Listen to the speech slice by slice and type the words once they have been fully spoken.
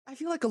I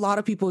feel like a lot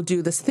of people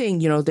do this thing,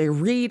 they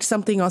read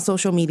something on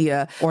social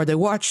media or they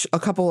watch a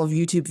couple of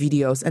YouTube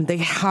videos and they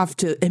have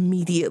to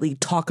immediately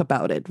talk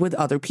about it with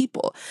other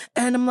people.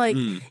 And I'm like,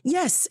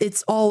 yes,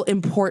 it's all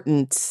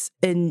important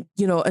in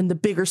the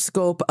bigger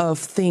scope of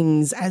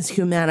things as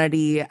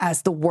humanity,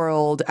 as the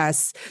world,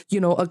 as,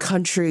 a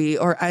country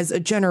or as a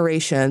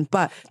generation.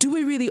 But do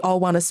we really all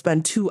want to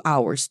spend 2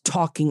 hours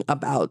talking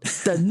about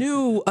the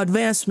new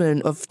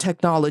advancement of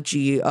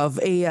technology, of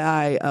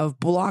AI, of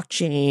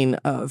blockchain,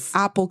 of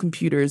Apple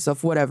computers,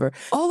 of whatever?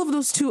 All of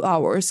those 2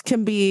 hours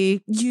can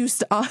be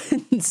used on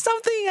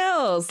something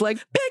else, like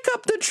pick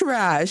up the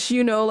trash,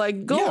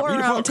 go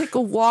around, take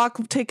a walk,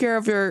 take care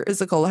of your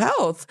physical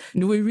health.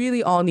 Do we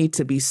really all need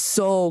to be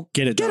so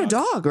get a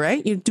dog,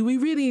 right? Do we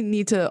really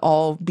need to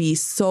all be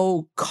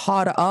so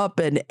caught up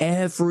in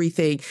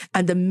everything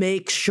and to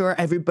make sure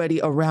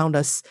everybody around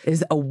us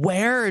is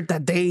aware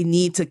that they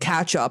need to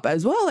catch up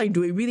as well? Like,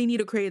 do we really need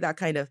to create that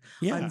kind of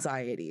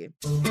anxiety?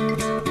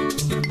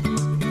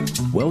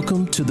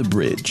 Welcome to The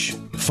Bridge.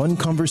 Fun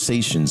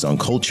conversations on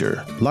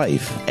culture,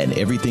 life, and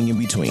everything in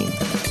between.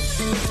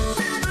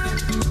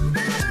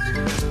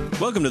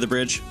 Welcome to The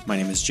Bridge. My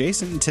name is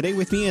Jason. Today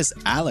with me is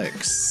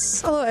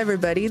Alex. Hello,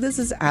 everybody. This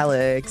is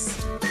Alex.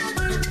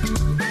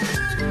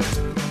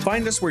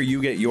 Find us where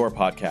you get your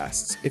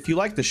podcasts. If you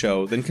like the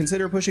show, then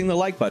consider pushing the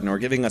like button or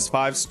giving us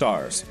 5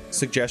 stars.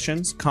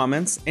 Suggestions,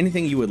 comments,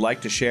 anything you would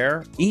like to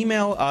share,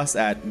 email us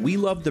at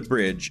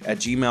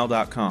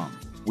welovethebridge@gmail.com.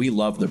 We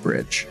love the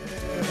bridge.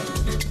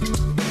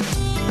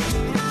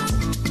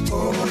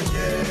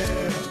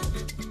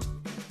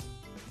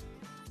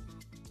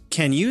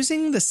 Can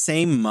using the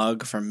same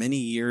mug for many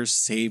years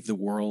save the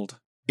world?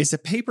 Is a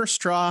paper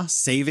straw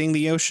saving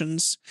the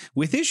oceans?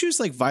 With issues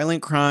like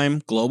violent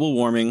crime, global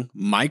warming,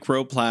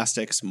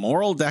 microplastics,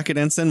 moral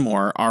decadence, and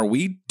more, are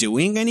we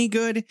doing any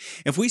good?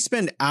 If we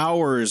spend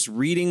hours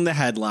reading the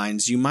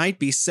headlines, you might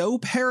be so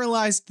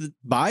paralyzed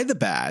by the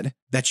bad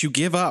that you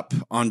give up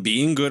on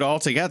being good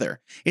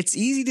altogether. It's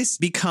easy to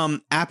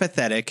become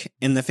apathetic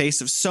in the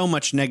face of so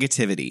much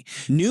negativity.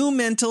 New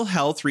mental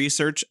health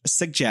research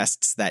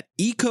suggests that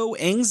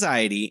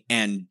eco-anxiety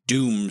and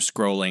doom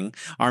scrolling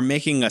are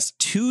making us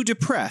too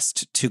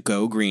depressed to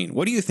go green.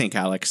 What do you think,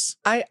 Alex?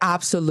 I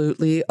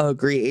absolutely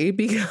agree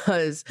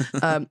because,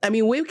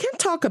 we can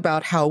talk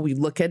about how we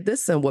look at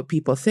this and what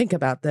people think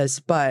about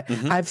this, but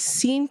I've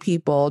seen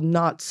people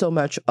not so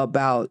much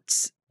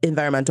about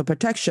environmental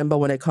protection, but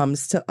when it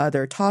comes to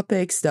other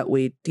topics that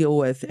we deal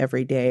with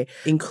every day,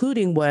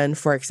 including when,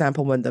 for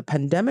example, when the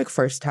pandemic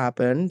first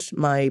happened,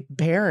 my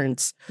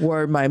parents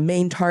were my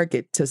main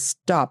target to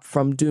stop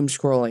from doom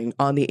scrolling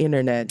on the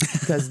internet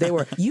because they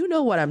were,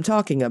 what I'm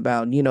talking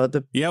about,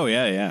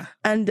 Yeah.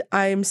 And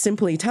I'm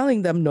simply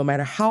telling them, no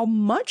matter how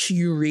much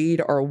you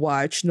read or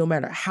watch, no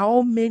matter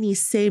how many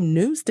same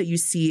news that you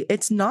see,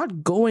 it's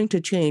not going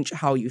to change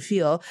how you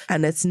feel,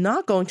 and it's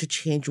not going to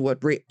change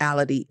what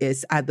reality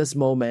is at this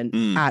moment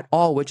at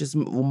all, which is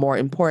more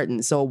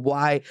important. So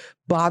why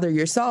bother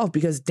yourself?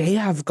 Because they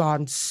have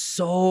gone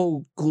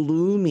so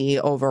gloomy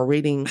over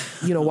reading,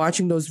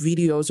 watching those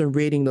videos and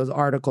reading those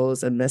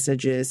articles and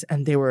messages,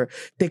 and they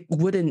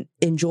wouldn't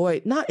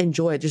not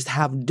enjoy it, just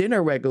have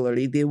dinner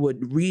regularly. They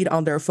would read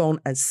on their phone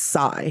and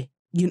sigh.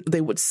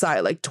 They would sigh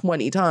like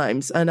 20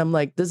 times. And I'm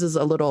like, this is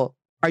a little...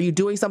 Are you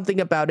doing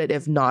something about it?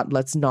 If not,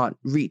 let's not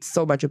read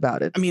so much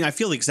about it. I mean, I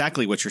feel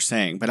exactly what you're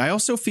saying, but I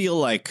also feel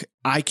like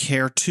I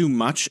care too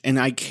much, and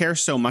I care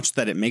so much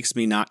that it makes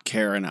me not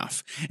care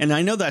enough. And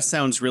I know that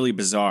sounds really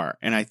bizarre,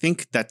 and I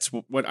think that's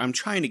what I'm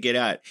trying to get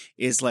at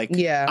is like,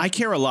 I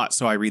care a lot,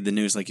 so I read the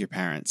news like your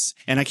parents.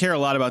 And I care a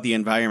lot about the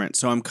environment,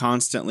 so I'm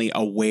constantly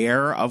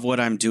aware of what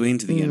I'm doing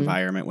to the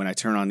environment when I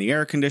turn on the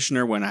air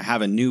conditioner, when I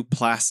have a new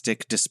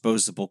plastic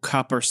disposable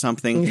cup or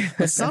something.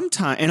 But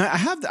sometimes, and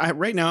I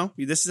right now,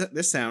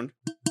 this sound.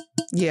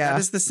 Yeah. That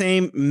is the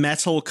same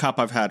metal cup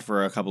I've had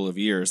for a couple of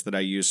years that I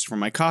use for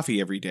my coffee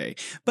every day.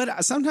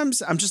 But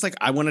sometimes I'm just like,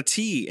 I want a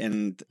tea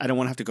and I don't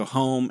want to have to go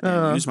home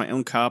and use my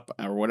own cup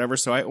or whatever.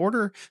 So I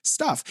order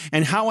stuff.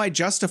 And how I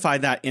justify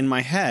that in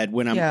my head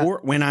when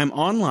I'm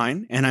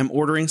online and I'm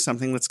ordering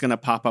something that's going to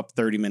pop up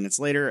 30 minutes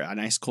later, a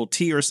nice cold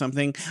tea or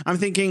something, I'm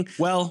thinking,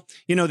 well,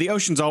 the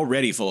ocean's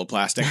already full of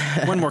plastic.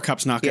 One more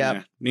cup's not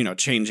going to,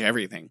 change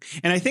everything.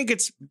 And I think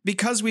it's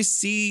because we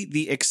see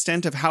the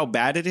extent of how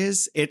bad it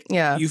is,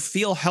 you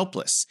feel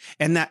helpless.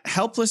 And that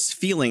helpless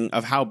feeling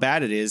of how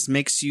bad it is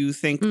makes you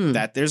think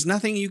that there's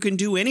nothing you can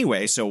do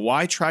anyway. So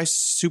why try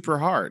super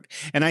hard?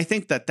 And I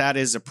think that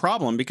is a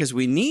problem because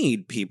we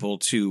need people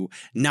to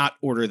not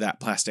order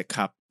that plastic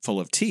cup full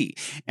of tea.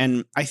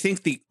 And I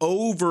think the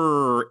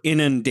over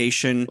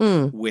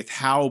inundation with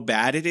how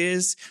bad it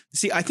is.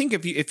 See, I think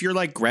if you're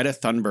like Greta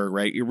Thunberg,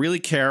 right, you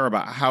really care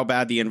about how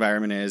bad the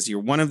environment is.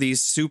 You're one of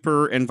these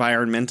super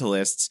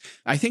environmentalists.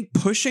 I think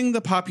pushing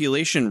the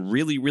population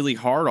really, really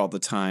hard all the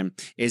time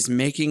is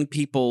making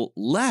people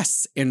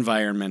less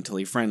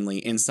environmentally friendly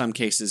in some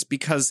cases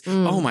because,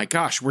 oh my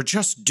gosh, we're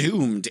just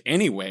doomed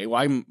anyway.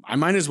 Well, I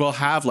might as well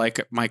have like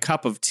my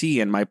cup of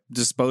tea and my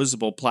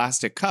disposable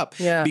plastic cup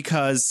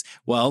because,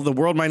 well, Well, the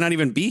world might not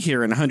even be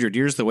here in 100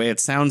 years the way it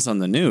sounds on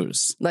the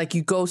news. Like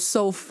you go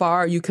so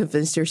far, you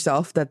convince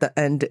yourself that the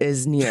end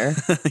is near.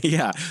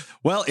 Yeah.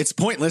 Well, it's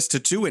pointless to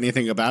do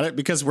anything about it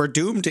because we're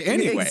doomed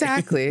anyway.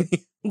 Exactly.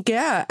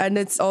 Yeah. And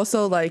it's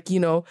also like,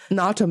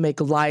 not to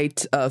make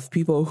light of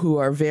people who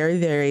are very,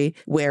 very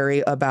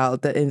wary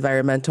about the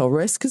environmental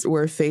risks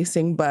we're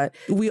facing, but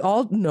we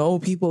all know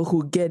people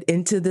who get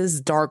into this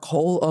dark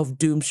hole of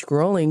doom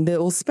scrolling that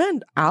will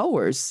spend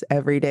hours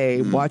every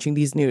day watching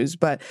these news.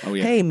 But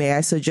hey, may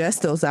I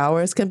suggest those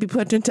hours can be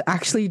put into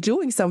actually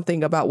doing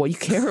something about what you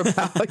care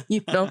about,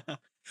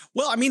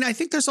 Well, I mean, I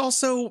think there's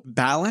also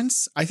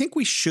balance. I think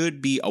we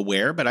should be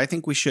aware, but I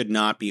think we should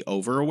not be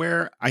over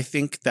aware. I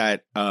think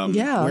that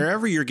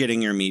wherever you're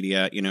getting your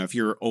media, if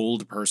you're an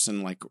old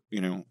person, like,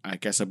 I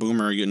guess a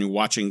boomer, and you're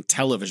watching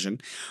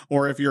television,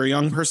 or if you're a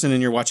young person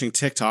and you're watching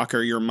TikTok,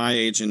 or you're my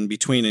age in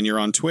between and you're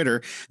on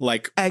Twitter,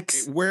 like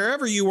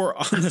wherever you are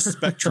on the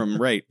spectrum,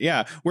 right?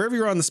 Yeah. Wherever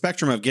you're on the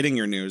spectrum of getting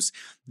your news,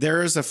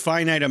 there is a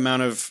finite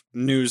amount of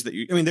news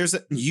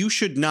that you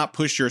should not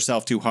push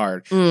yourself too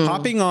hard.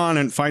 Hopping on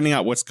and finding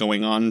out what's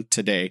going on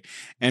today,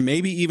 and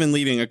maybe even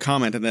leaving a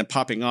comment and then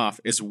popping off,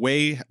 is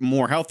way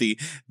more healthy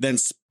than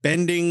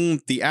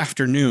spending the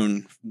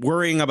afternoon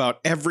worrying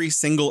about every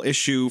single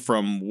issue,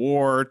 from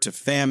war to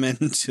famine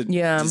to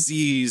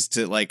disease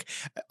to like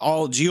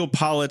all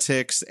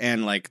geopolitics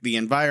and like the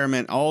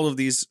environment, all of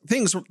these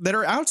things that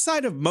are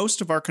outside of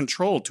most of our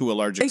control to a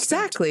large extent.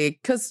 Exactly,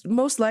 because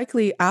most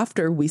likely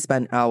after we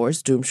spend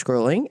hours doom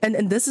scrolling,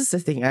 and this is the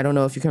thing, I don't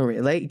know if you can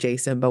relate,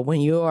 Jason, but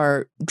when you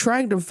are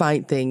trying to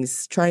find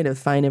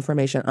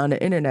information on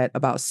the internet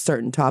about a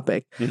certain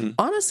topic,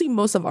 honestly,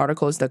 most of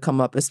articles that come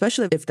up,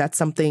 especially if that's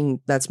something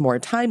that's more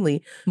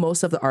timely,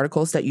 most of the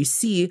articles that you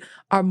see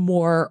are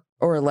more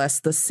or less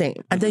the same.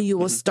 And then you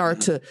will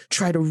start to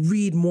try to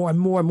read more and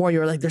more and more.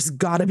 You're like, there's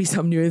got to be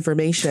some new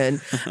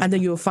information. And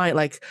then you'll find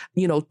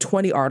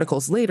 20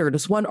 articles later,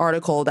 there's one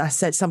article that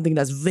said something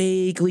that's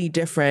vaguely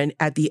different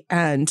at the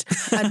end.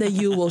 And then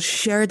you will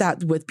share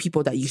that with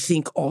people that you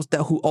think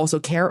who also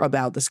care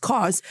about this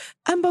cause.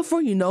 And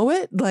before you know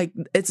it, like,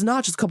 it's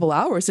not just a couple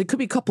hours, it could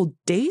be a couple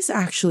days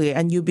actually.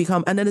 And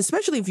then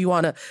especially if you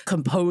want to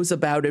compose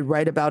about it,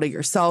 write about it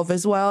yourself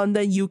as well. And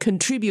then you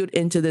contribute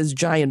into this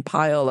giant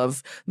pile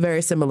of very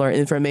similar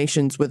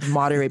informations with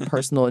moderate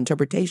personal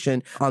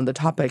interpretation on the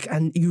topic.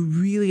 And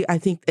I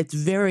think it's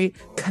very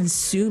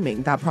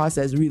consuming. That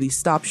process really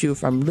stops you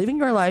from living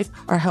your life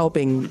or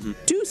helping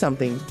do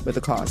something with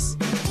the cause.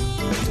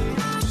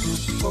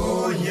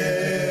 Oh,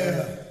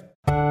 yeah.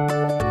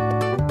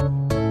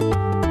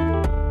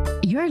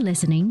 You're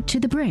listening to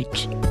The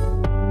Bridge.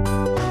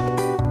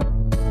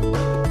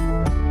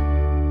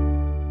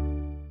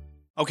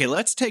 Okay,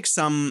 let's take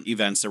some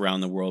events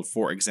around the world,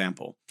 for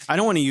example. I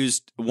don't want to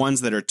use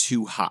ones that are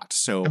too hot.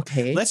 So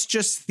let's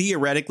just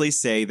theoretically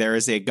say there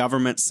is a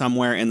government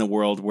somewhere in the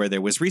world where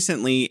there was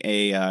recently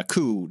a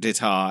coup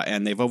d'etat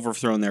and they've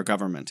overthrown their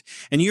government.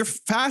 And you're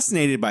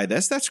fascinated by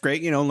this. That's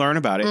great. Learn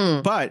about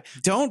it. But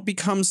don't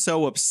become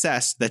so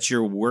obsessed that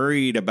you're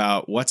worried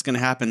about what's going to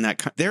happen.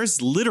 There's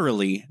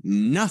literally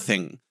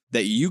nothing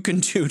that you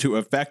can do to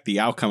affect the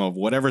outcome of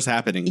whatever's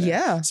happening there.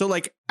 Yeah. So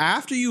like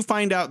after you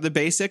find out the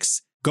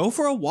basics, go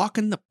for a walk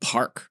in the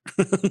park.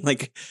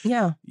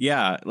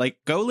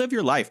 Go live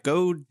your life.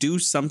 Go do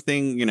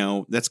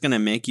something, that's going to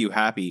make you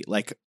happy.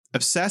 Like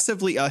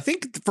obsessively, I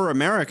think for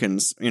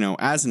Americans,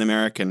 as an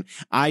American,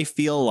 I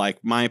feel like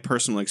my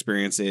personal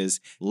experience is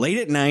late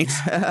at night,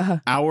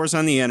 hours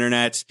on the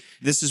internet.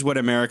 This is what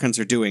Americans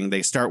are doing.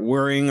 They start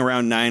worrying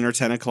around 9 or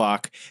 10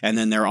 o'clock, and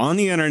then they're on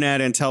the internet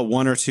until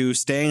 1 or 2,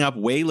 staying up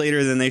way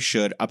later than they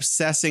should,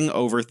 obsessing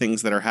over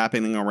things that are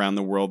happening around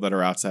the world that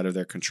are outside of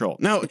their control.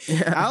 Now,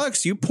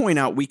 Alex, you point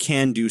out we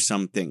can do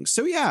some things.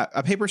 So yeah,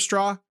 a paper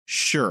straw.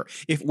 Sure.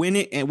 When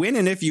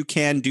and if you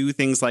can do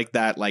things like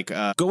that, like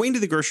going to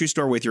the grocery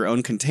store with your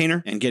own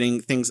container and getting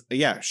things.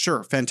 Yeah,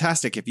 sure.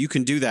 Fantastic. If you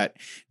can do that,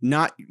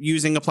 not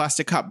using a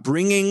plastic cup,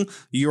 bringing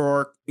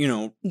your,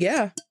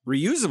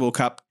 reusable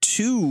cup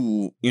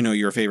to,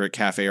 your favorite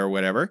cafe or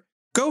whatever.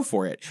 Go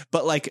for it.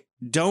 But like,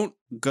 don't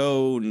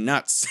go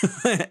nuts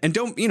and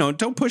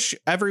don't push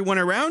everyone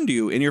around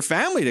you in your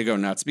family to go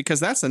nuts, because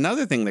that's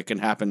another thing that can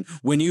happen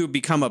when you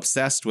become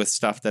obsessed with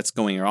stuff that's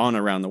going on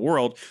around the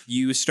world.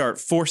 You start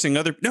forcing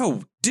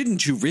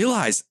didn't you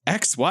realize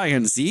X, Y,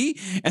 and Z?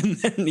 And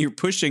then you're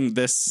pushing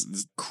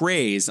this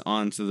craze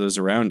onto those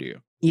around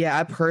you. Yeah,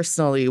 I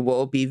personally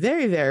will be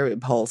very, very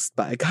repulsed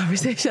by a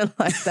conversation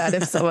like that.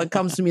 If someone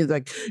comes to me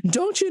like,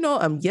 don't you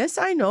know? Yes,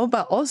 I know,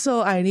 but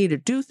also I need to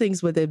do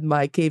things within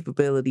my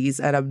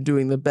capabilities and I'm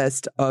doing the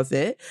best of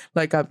it.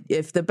 Like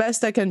if the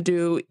best I can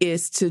do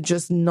is to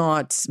just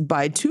not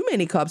buy too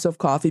many cups of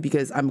coffee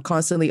because I'm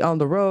constantly on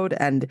the road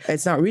and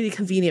it's not really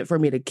convenient for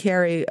me to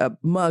carry a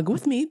mug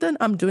with me, then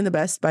I'm doing the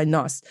best by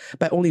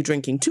only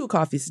drinking 2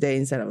 coffees a day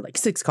instead of like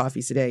 6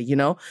 coffees a day,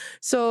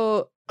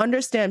 So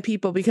understand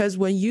people, because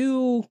when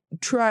you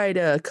try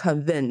to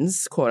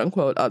convince, quote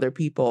unquote, other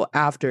people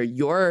after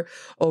you're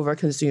over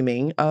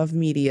consuming of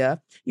media,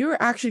 you're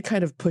actually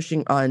kind of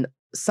pushing on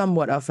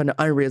somewhat of an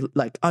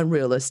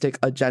unrealistic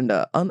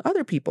agenda on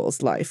other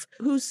people's life,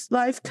 whose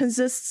life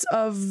consists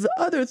of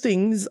other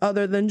things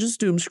other than just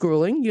doom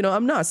scrolling. You know,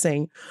 I'm not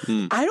saying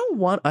I don't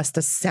want us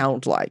to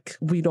sound like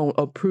we don't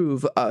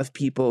approve of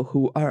people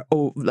who are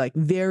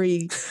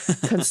very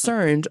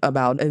concerned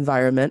about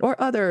environment or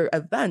other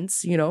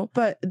events, you know,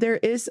 but there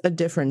is a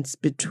difference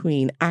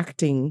between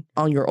acting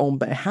on your own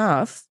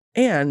behalf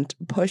and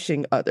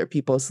pushing other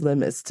people's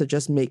limits to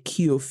just make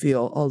you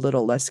feel a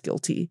little less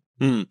guilty.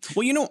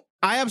 Well, you know,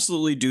 I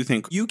absolutely do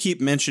think you keep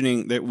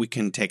mentioning that we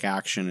can take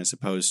action as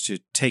opposed to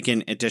take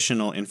in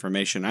additional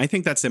information. I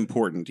think that's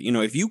important. You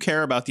know, if you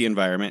care about the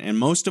environment, and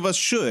most of us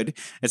should,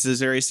 it's a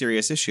very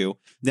serious issue,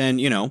 then,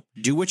 you know,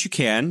 do what you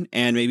can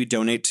and maybe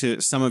donate to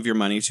some of your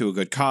money to a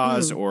good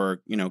cause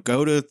or, you know,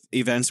 go to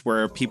events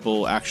where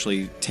people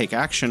actually take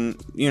action.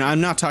 You know,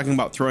 I'm not talking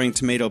about throwing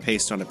tomato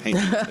paste on a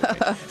painting.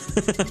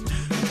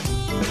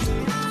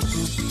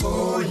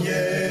 Oh,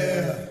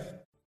 yeah.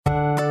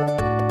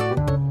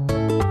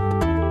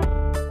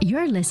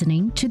 You're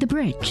listening to The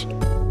Bridge.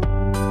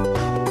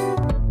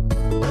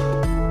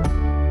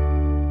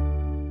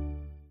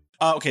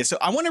 Okay, so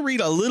I want to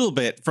read a little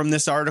bit from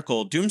this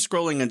article, Doom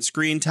Scrolling and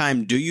Screen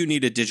Time, Do You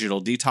Need a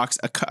Digital Detox?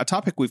 A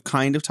topic we've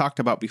kind of talked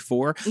about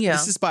before. Yeah.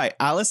 This is by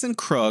Alison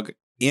Krug,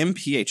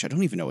 MPH. I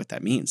don't even know what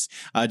that means.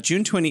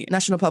 June 20...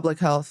 National Public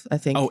Health, I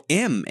think. Oh,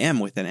 M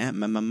with an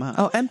M.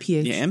 Oh,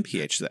 MPH. Yeah,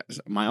 MPH. That's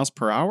miles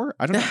per hour?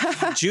 I don't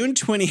know. June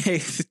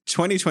 28th,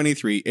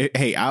 2023.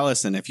 Hey,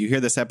 Allison, if you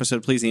hear this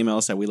episode, please email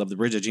us at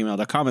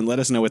welovethebridge@gmail.com and let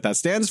us know what that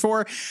stands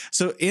for.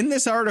 So in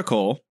this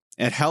article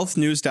at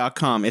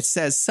healthnews.com, it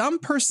says some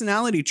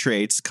personality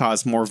traits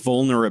cause more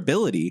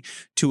vulnerability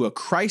to a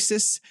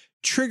crisis,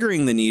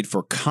 triggering the need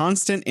for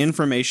constant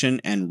information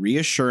and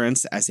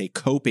reassurance as a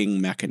coping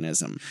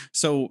mechanism.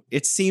 So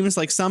it seems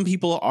like some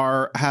people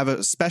have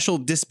a special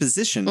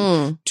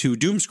disposition to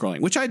doom scrolling,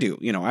 which I do.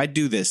 You know, I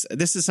do this.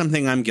 This is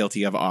something I'm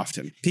guilty of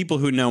often. People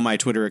who know my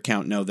Twitter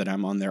account know that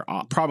I'm on there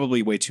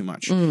probably way too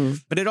much.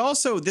 But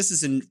this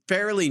is a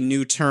fairly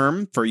new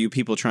term for you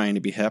people trying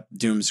to be hip,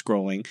 doom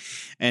scrolling.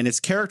 And it's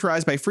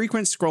characterized by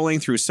frequent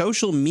scrolling through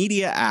social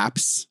media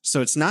apps. So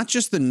it's not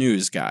just the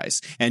news,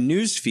 guys, and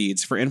news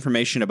feeds for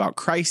information about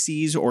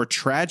crises or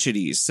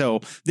tragedies. So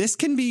this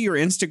can be your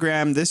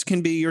Instagram. This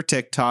can be your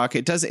TikTok.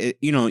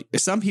 You know,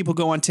 some people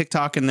go on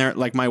TikTok and they're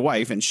like my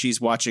wife, and she's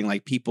watching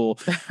like people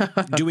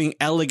doing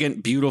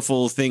elegant,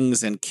 beautiful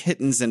things and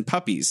kittens and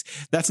puppies.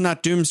 That's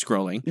not doom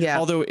scrolling. Yeah.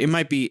 Although it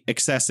might be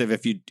excessive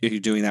if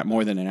you're doing that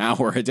more than an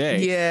hour a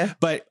day. Yeah.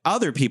 But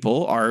other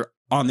people are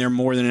on there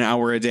more than an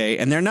hour a day,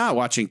 and they're not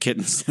watching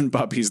kittens and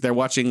puppies. They're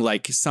watching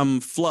like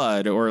some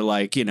flood or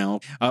like, you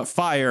know,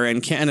 fire in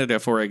Canada,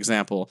 for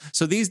example.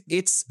 So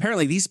it's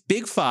apparently these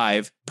big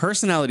 5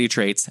 personality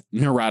traits: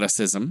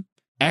 neuroticism,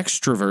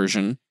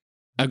 extroversion,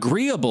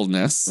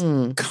 agreeableness,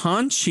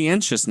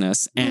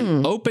 conscientiousness,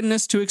 and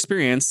openness to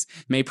experience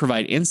may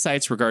provide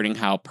insights regarding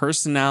how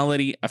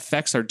personality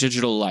affects our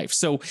digital life.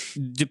 So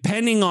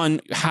depending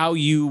on how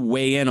you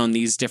weigh in on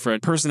these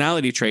different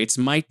personality traits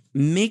might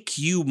make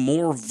you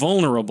more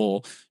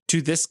vulnerable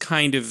to this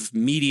kind of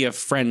media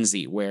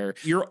frenzy where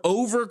you're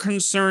over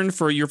concerned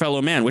for your fellow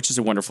man, which is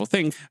a wonderful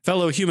thing.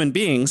 Fellow human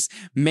beings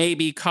may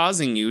be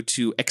causing you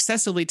to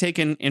excessively take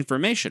in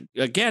information.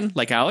 Again,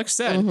 like Alex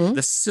said,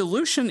 the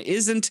solution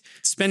isn't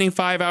spending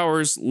 5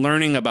 hours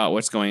learning about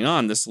what's going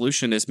on. The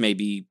solution is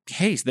maybe,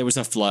 hey, there was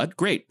a flood.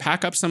 Great.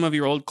 Pack up some of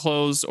your old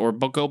clothes or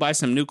go buy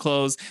some new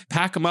clothes,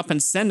 pack them up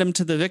and send them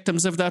to the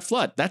victims of that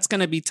flood. That's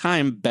going to be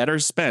time better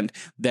spent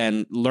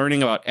than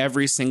learning about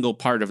every single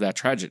part of that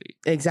tragedy.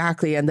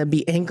 Exactly. And then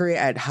be angry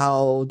at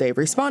how they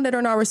responded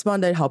or not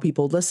responded, how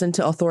people listened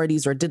to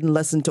authorities or didn't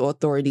listen to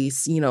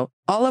authorities. You know,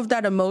 all of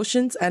that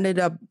emotions ended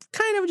up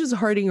kind of just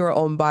hurting your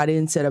own body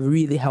instead of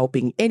really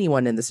helping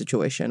anyone in the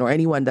situation or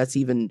anyone that's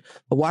even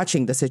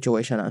watching the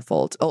situation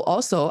unfold. Oh,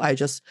 also, I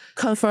just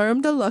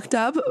confirmed and looked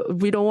up.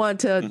 We don't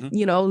want to,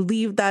 you know,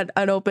 leave that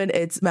unopened.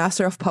 It's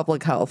Master of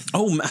Public Health.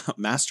 Oh,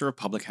 Master of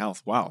Public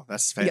Health. Wow,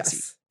 that's fancy.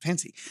 Yes.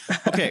 Fancy.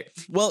 Okay.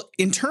 Well,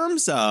 in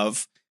terms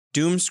of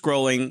doom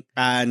scrolling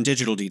and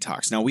digital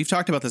detox. Now, we've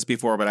talked about this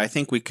before, but I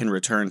think we can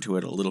return to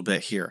it a little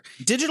bit here.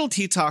 Digital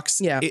detox,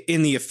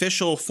 in the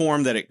official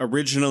form that it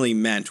originally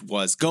meant,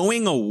 was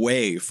going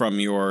away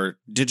from your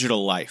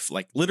digital life,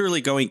 like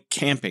literally going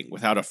camping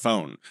without a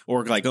phone,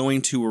 or like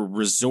going to a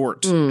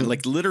resort,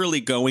 like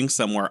literally going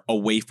somewhere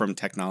away from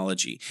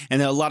technology.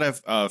 And a lot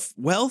of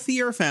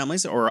wealthier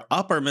families or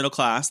upper middle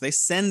class, they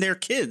send their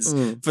kids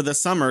for the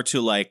summer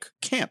to like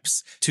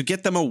camps to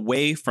get them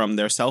away from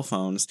their cell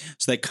phones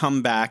so they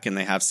come back and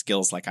they have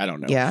skills like, I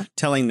don't know,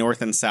 telling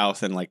north and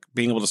south and like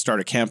being able to start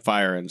a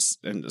campfire and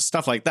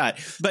stuff like that.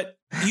 But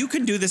you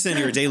can do this in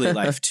your daily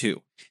life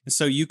too. And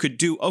so you could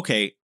do,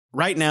 okay,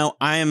 right now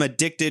I am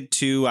addicted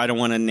to, I don't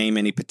want to name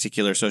any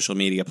particular social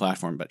media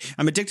platform, but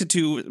I'm addicted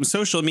to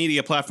social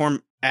media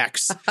platform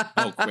X.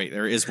 Oh, wait,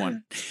 there is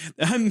one.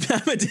 I'm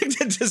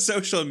addicted to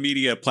social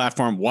media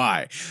platform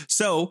Y.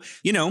 So,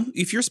 you know,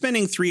 if you're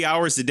spending 3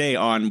 hours a day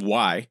on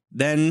Y,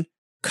 then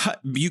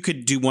you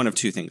could do one of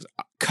two things.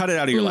 cut it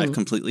out of your life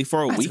completely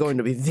for a week. It's going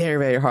to be very,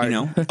 very hard. You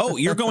know, oh,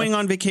 you're going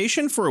on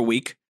vacation for a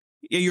week.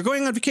 Yeah, you're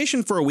going on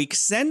vacation for a week.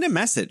 Send a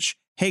message.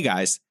 Hey,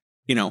 guys,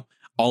 you know,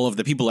 all of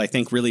the people I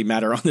think really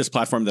matter on this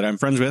platform that I'm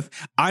friends with,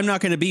 I'm not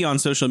going to be on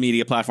social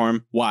media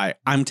platform. Why?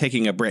 I'm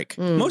taking a break.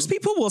 Most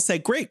people will say,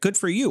 great, good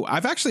for you.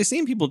 I've actually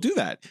seen people do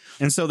that.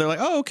 And so they're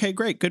like, oh, okay,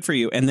 great, good for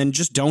you. And then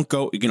just don't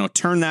go, you know,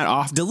 turn that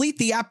off, delete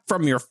the app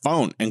from your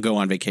phone and go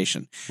on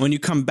vacation. When you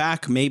come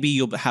back, maybe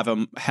you'll have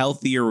a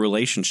healthier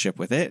relationship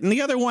with it. And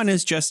the other one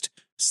is just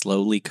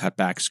slowly cut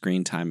back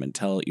screen time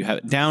until you have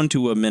it down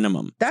to a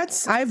minimum.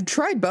 I've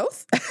tried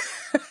both.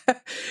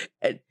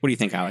 What do you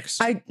think, Alex?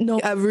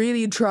 I've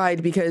really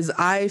tried because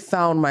I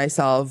found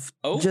myself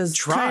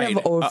kind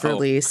of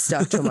overly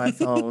stuck to my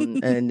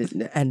phone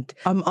and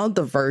I'm on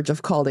the verge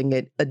of calling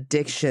it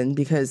addiction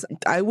because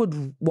I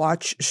would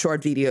watch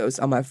short videos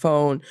on my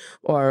phone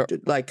or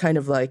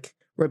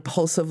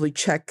compulsively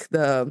check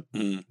the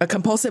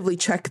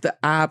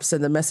apps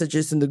and the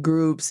messages in the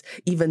groups,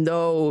 even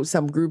though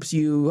some groups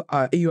you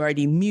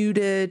already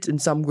muted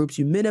and some groups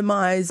you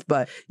minimize,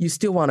 but you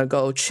still want to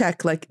go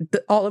check. Like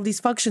all of these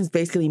functions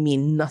basically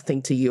mean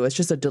nothing to you. It's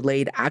just a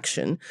delayed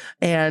action,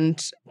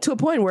 and to a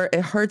point where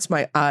it hurts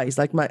my eyes.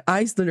 Like my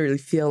eyes literally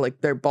feel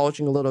like they're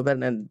bulging a little bit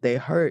and they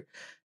hurt.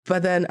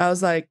 But then I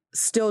was like,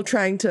 still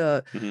trying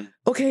to,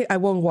 okay, I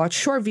won't watch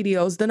short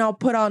videos. Then I'll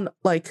put on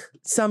like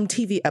some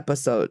TV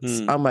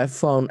episodes on my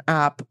phone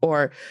app,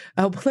 or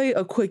I'll play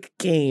a quick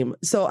game.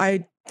 So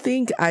I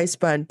think I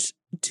spent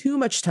too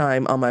much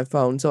time on my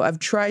phone. So I've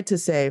tried to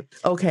say,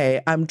 okay,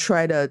 I'm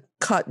trying to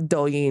cut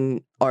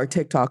Douyin or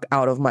TikTok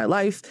out of my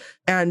life.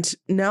 And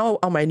now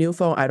on my new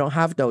phone, I don't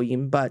have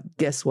Douyin, but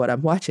guess what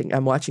I'm watching?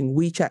 I'm watching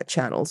WeChat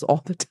channels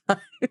all the time.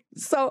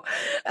 So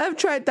I've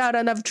tried that,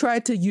 and I've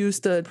tried to use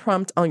the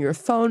prompt on your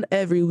phone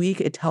every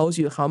week. It tells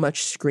you how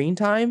much screen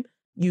time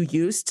you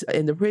used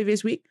in the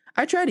previous week.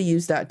 I try to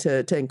use that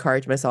to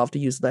encourage myself to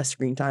use less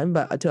screen time,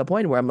 but to a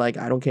point where I'm like,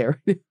 I don't care.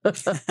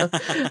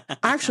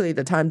 Actually,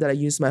 the time that I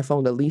use my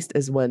phone the least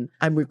is when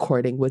I'm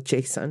recording with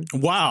Jason.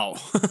 Wow.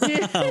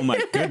 Oh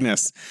my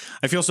goodness.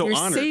 I feel so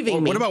honored.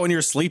 Saving me. What about when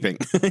you're sleeping?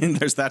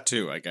 There's that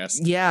too, I guess.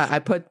 Yeah, I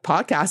put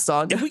podcasts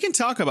on. If we can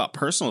talk about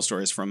personal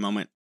stories for a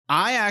moment.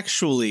 I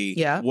actually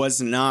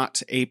was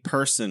not a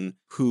person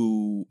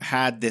who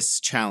had this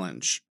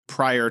challenge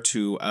prior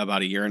to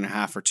about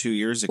 1.5 or 2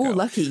 years ago. Oh,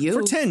 lucky you.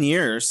 For 10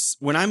 years,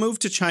 when I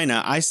moved to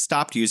China, I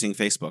stopped using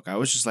Facebook. I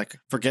was just like,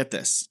 forget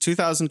this.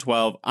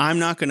 2012, I'm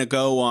not going to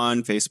go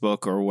on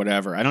Facebook or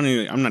whatever.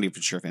 I'm not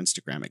even sure if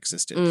Instagram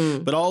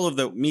existed. But all of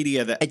the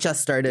media that... It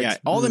just started. Yeah,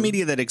 all the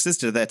media that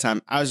existed at that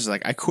time, I was just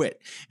like, I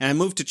quit. And I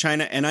moved to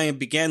China and I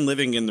began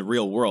living in the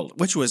real world,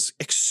 which was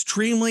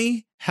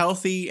extremely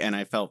healthy, and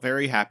I felt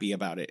very happy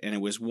about it, and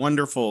it was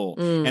wonderful.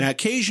 And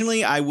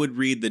occasionally I would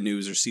read the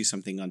news or see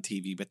something on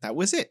TV, but that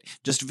was it.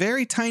 Just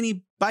very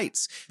tiny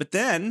bites. But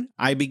then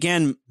I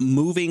began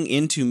moving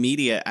into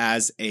media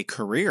as a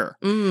career.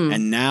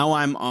 And now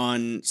I'm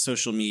on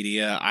social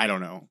media, I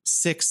don't know,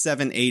 6,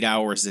 7, 8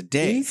 hours a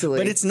day. Easily.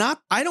 But it's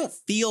not, I don't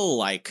feel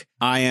like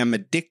I am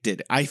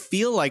addicted. I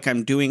feel like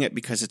I'm doing it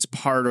because it's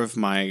part of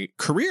my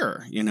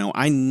career. You know,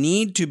 I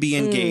need to be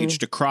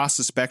engaged across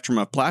the spectrum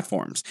of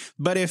platforms.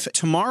 But if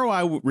tomorrow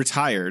I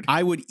retired,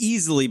 I would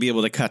easily be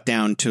able to cut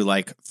down to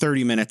like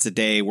 30 minutes a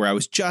day where I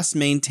was just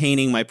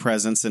maintaining my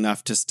presence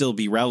enough to still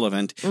be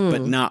relevant,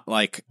 but not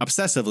like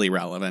obsessively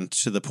relevant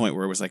to the point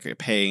where it was like a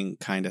paying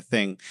kind of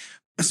thing.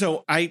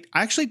 So I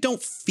actually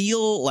don't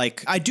feel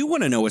like I do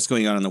want to know what's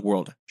going on in the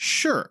world.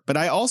 Sure. But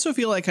I also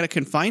feel like I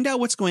can find out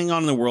what's going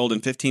on in the world in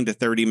 15 to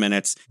 30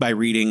 minutes by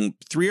reading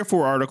 3 or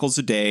 4 articles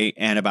a day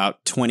and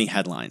about 20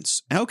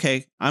 headlines.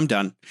 Okay, I'm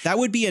done. That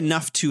would be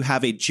enough to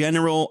have a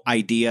general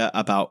idea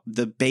about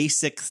the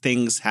basic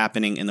things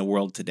happening in the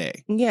world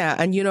today. Yeah.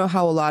 And you know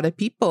how a lot of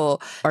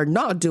people are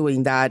not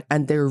doing that,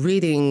 and they're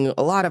reading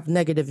a lot of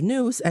negative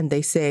news and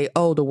they say,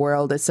 oh, the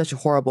world is such a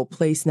horrible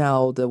place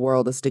now. The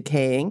world is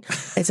decaying.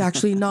 It's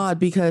actually not,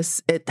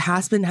 because it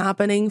has been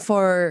happening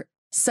for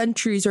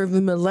centuries or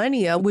even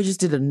millennia. We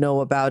just didn't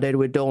know about it.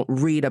 We don't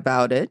read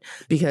about it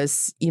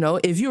because, you know,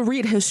 if you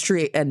read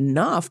history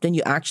enough, then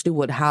you actually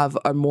would have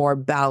a more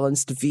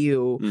balanced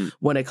view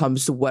when it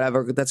comes to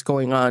whatever that's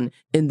going on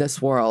in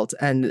this world.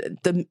 And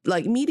the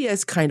media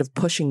is kind of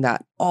pushing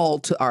that all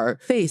to our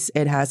face.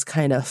 It has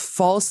kind of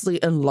falsely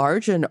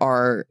enlarged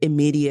our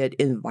immediate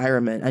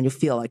environment, and you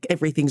feel like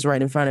everything's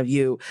right in front of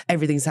you.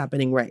 Everything's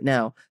happening right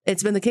now.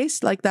 It's been the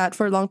case like that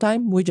for a long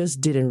time. We just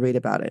didn't read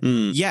about it.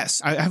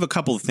 Yes, I have a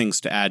couple of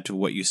things to add to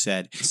what you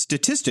said.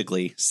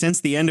 Statistically, since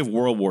the end of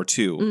World War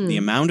II, the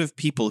amount of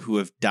people who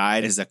have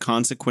died as a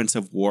consequence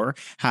of war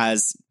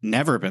has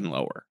never been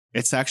lower.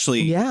 It's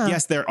actually,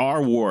 yes, there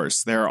are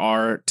wars. There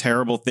are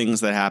terrible things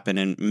that happen,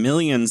 and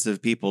millions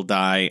of people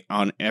die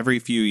on every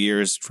few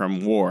years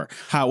from war.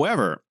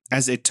 However,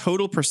 as a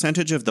total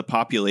percentage of the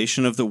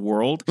population of the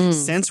world,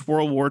 since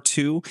World War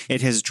II,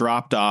 it has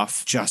dropped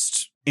off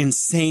just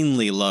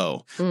insanely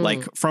low.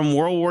 Like from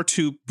World War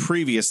II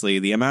previously,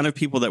 the amount of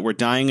people that were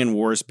dying in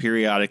wars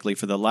periodically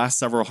for the last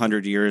several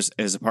hundred years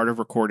as a part of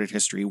recorded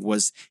history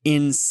was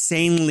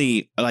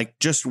insanely, like,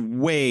 just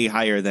way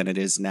higher than it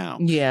is now.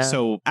 Yeah.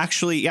 So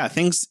actually, yeah,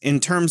 things in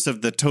terms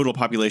of the total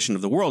population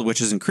of the world, which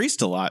has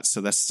increased a lot,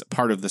 so that's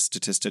part of the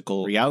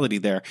statistical reality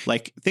there,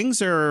 like,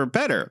 things are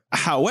better.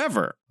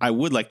 However, I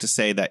would like to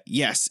say that,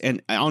 yes,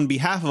 and on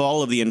behalf of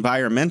all of the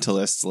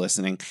environmentalists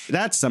listening,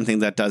 that's something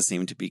that does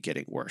seem to be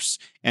getting worse.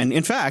 And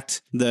in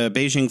fact, the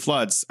Beijing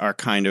floods are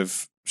kind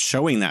of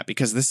showing that,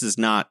 because this is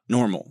not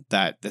normal,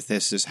 that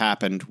this has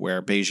happened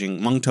where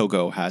Beijing,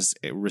 Mengtogo has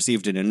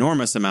received an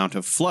enormous amount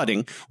of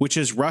flooding, which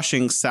is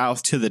rushing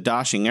south to the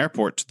Dashing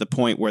airport to the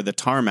point where the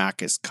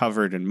tarmac is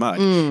covered in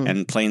mud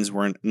and planes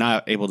were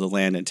not able to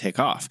land and take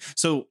off.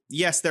 So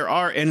yes, there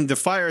are, and the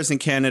fires in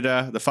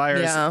Canada, the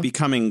fires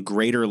becoming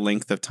greater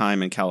length of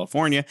time in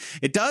California,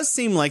 it does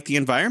seem like the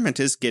environment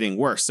is getting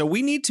worse. So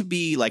we need to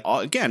be, like,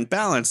 again,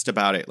 balanced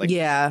about it. Like,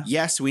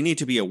 yes, we need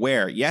to be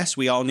aware. Yes,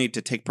 we all need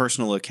to take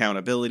personal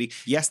accountability.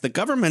 Yes, the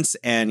governments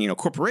and,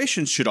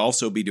 corporations should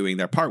also be doing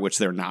their part, which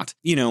they're not.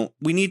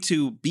 We need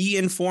to be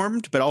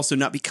informed, but also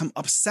not become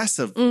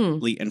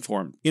obsessively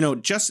informed.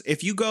 Just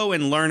if you go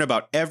and learn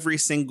about every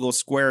single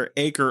square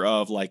acre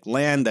of, like,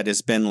 land that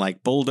has been,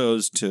 like,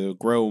 bulldozed to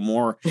grow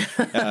more,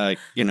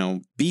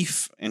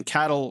 beef and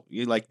cattle,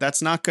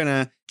 that's not going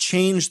to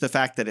change the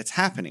fact that it's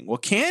happening.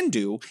 What can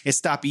do is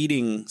stop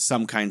eating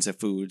some kinds of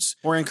foods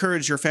or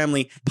encourage your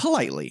family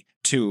politely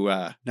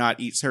to not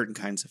eat certain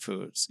kinds of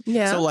foods.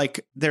 Yeah. So,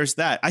 like, there's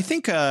that. I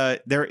think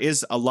there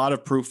is a lot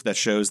of proof that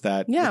shows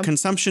that the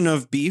consumption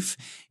of beef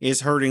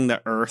is hurting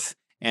the earth,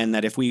 and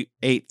that if we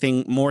ate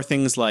more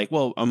things like,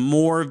 a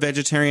more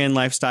vegetarian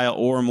lifestyle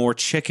or more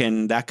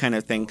chicken, that kind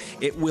of thing,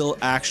 it will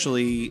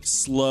actually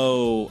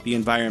slow the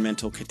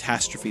environmental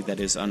catastrophe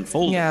that is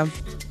unfolding. Yeah.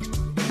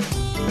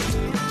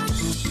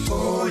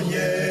 Oh,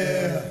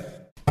 yeah.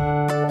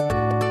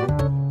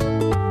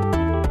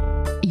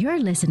 You're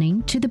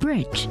listening to The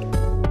Bridge.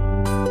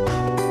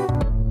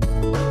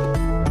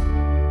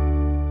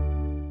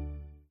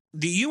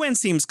 The UN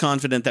seems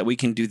confident that we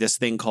can do this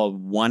thing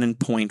called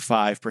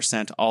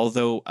 1.5%,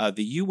 although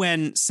the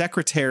UN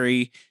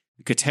Secretary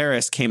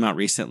Guterres came out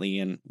recently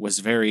and was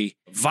very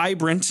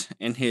vibrant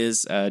in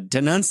his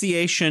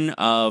denunciation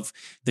of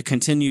the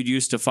continued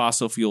use of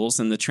fossil fuels,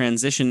 and the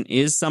transition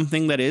is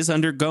something that is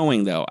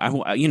undergoing, though.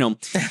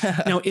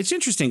 It's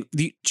interesting.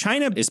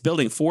 China is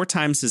building 4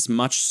 times as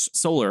much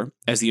solar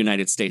as the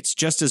United States,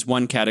 just as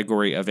one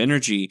category of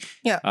energy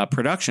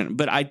production.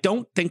 But I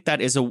don't think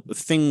that is a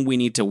thing we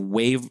need to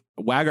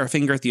wag our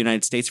finger at the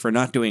United States for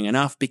not doing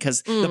enough,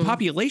 because the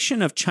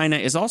population of China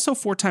is also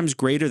 4 times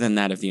greater than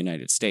that of the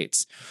United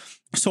States.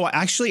 So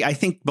actually, I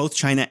think both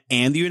China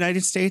and the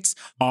United States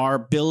are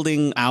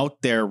building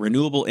out their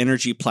renewable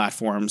energy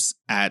platforms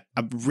at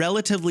a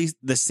relatively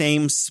the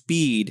same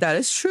speed. That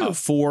is true.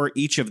 For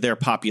each of their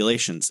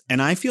populations.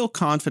 And I feel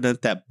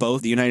confident that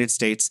both the United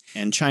States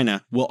and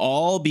China will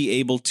all be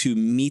able to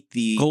meet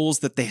the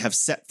goals that they have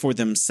set for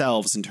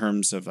themselves in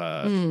terms of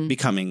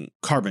becoming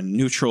carbon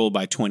neutral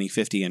by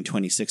 2050 and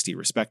 2060,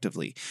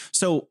 respectively.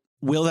 So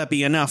will that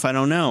be enough? I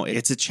don't know.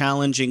 It's a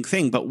challenging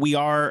thing, but we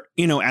are,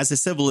 as a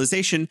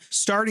civilization,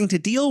 starting to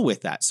deal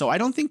with that. So I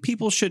don't think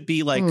people should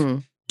be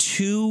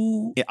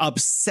too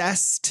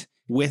obsessed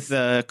with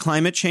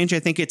climate change. I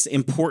think it's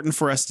important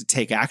for us to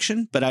take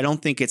action, but I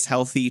don't think it's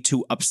healthy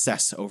to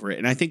obsess over it.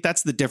 And I think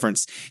that's the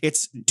difference.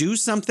 It's do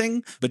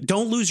something, but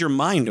don't lose your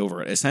mind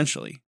over it,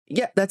 essentially.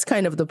 Yeah, that's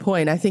kind of the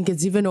point. I think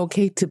it's even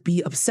okay to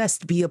be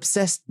obsessed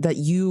that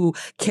you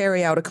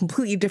carry out a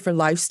completely different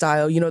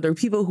lifestyle. There are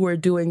people who are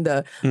doing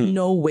the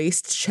no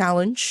waste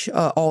challenge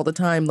all the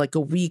time. Like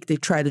a week, they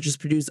try to just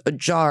produce a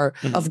jar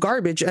of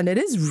garbage. And it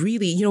is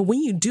really,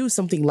 when you do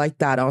something like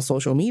that on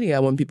social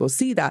media, when people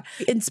see that,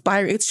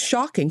 inspiring, it's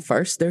shocking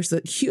first. There's a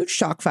huge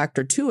shock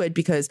factor to it,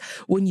 because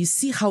when you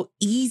see how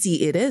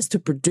easy it is to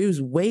produce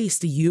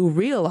waste, you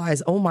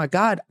realize, oh my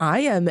God,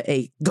 I am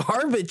a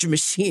garbage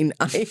machine.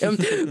 I am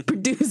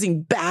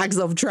producing bags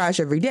of trash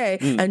every day,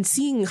 and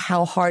seeing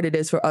how hard it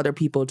is for other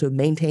people to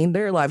maintain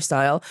their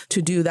lifestyle,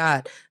 to do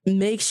that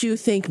makes you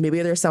think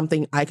maybe there's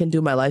something I can do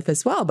in my life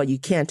as well. But you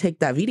can't take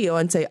that video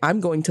and say,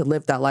 I'm going to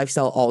live that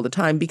lifestyle all the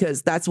time,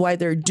 because that's why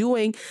they're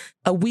doing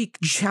a week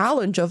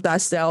challenge of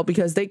that style,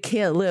 because they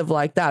can't live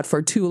like that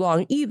for too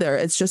long either.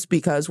 It's just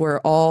because we're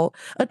all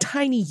a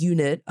tiny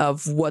unit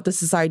of what the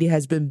society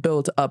has been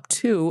built up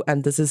to.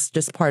 And this is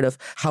just part of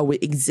how we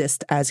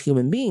exist as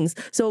human beings.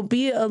 So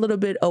be a little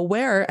bit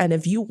aware. And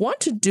if you want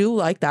to do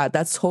like that,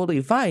 that's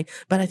totally fine.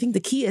 But I think the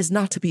key is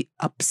not to be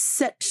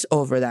upset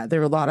over that. There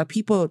are a lot of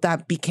people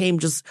that became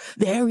just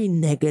very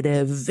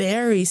negative,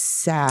 very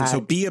sad.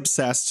 So be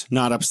obsessed,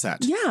 not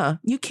upset. Yeah,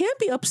 you can't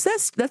be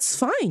obsessed. That's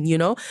fine.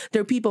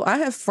 There are people, I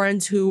have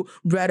friends who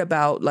read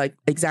about, like,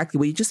 exactly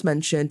what you just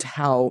mentioned,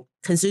 how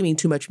consuming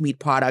too much meat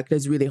product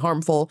is really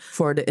harmful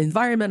for the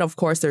environment. Of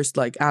course, there's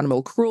like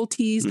animal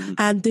cruelties,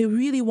 and they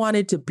really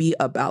wanted to be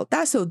about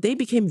that. So they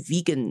became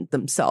vegan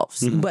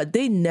themselves, but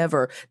they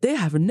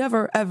have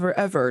never, ever,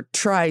 ever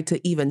tried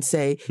to even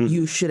say,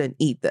 you shouldn't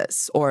eat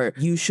this or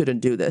you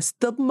shouldn't do this.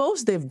 The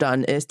most they've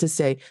done is to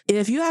say,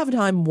 if you have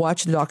time,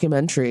 watch the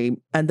documentary,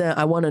 and then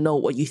I want to know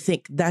what you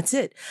think. That's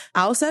it.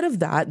 Outside of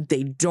that,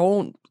 they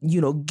don't,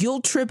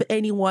 guilt trip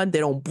anyone. They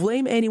don't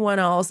blame anyone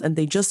else, and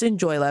they just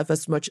enjoy life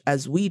as much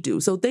as we do.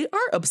 So they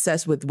are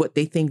obsessed with what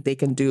they think they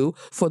can do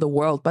for the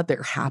world, but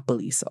they're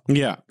happily so.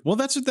 Yeah. Well,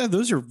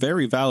 those are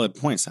very valid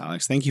points,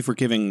 Alex. Thank you for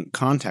giving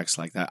context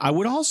like that. I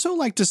would also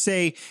like to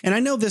say, and I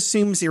know this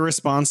seems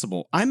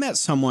irresponsible, I met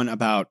someone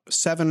about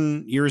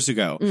 7 years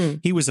ago.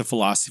 He was a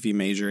philosophy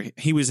major.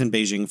 He was in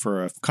Beijing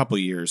for a couple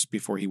years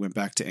before he went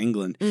back to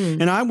England.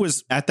 And I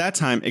was at that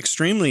time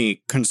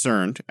extremely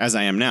concerned, as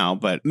I am now,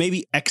 but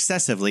maybe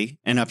excessively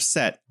and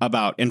upset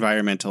about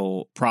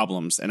environmental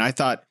problems. And I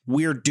thought,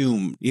 we're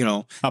doomed.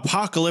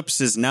 Apocalypse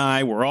is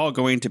nigh. We're all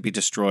going to be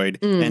destroyed.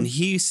 And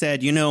he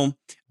said,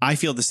 I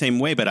feel the same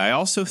way, but I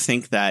also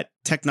think that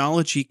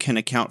technology can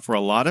account for a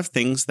lot of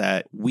things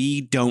that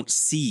we don't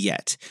see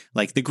yet.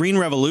 Like the Green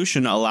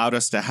Revolution allowed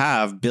us to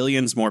have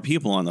billions more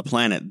people on the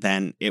planet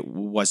than it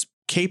was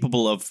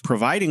capable of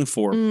providing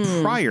for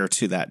prior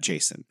to that,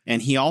 Jason. And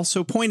he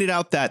also pointed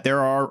out that there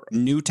are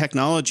new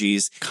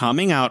technologies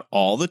coming out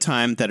all the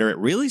time that are at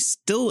really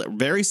still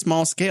very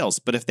small scales.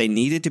 But if they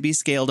needed to be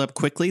scaled up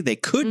quickly, they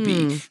could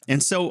be.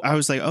 And so I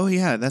was like, oh,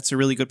 yeah, that's a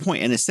really good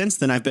point. And since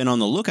then, I've been on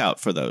the lookout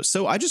for those.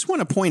 So I just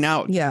want to point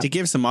out, to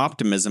give some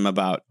optimism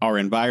about our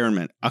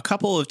environment, a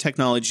couple of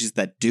technologies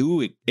that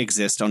do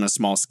exist on a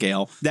small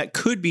scale that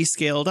could be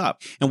scaled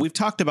up. And we've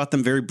talked about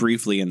them very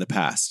briefly in the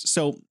past.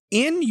 So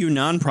in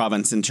Yunnan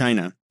province in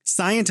China,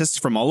 scientists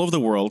from all over the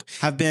world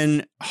have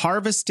been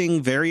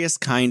harvesting various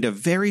kind of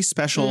very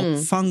special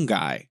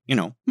fungi,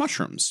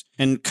 mushrooms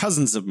and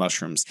cousins of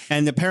mushrooms.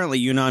 And apparently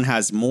Yunnan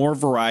has more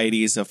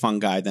varieties of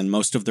fungi than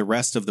most of the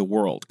rest of the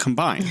world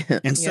combined.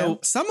 And so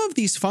some of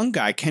these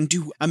fungi can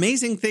do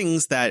amazing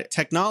things that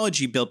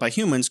technology built by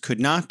humans could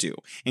not do,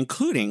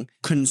 including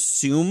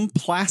consume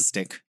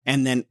plastic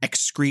and then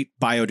excrete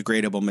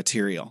biodegradable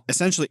material,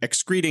 essentially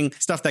excreting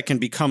stuff that can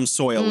become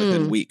soil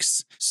within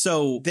weeks.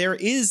 So there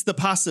is the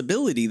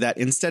possibility that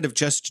instead of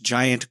just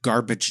giant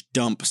garbage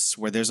dumps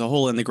where there's a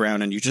hole in the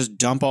ground and you just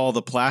dump all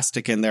the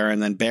plastic in there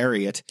and then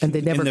bury it. And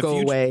they never go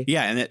away.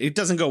 Yeah, and it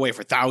doesn't go away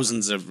for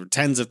tens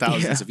of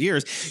thousands of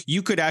years.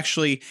 You could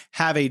actually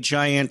have a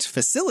giant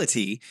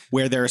facility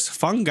where there's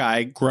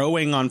fungi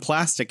growing on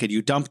plastic and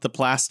you dump the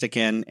plastic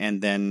in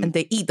and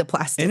they eat the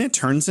plastic. And it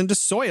turns into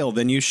soil.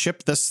 Then you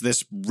ship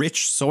this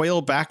rich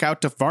soil back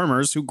out to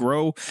farmers who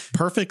grow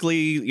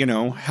perfectly,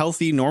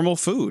 healthy, normal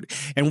food.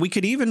 And we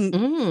could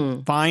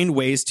even find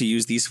ways to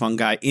use these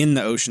fungi in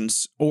the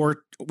oceans,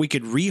 or we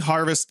could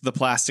reharvest the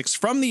plastics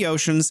from the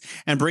oceans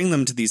and bring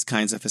them to these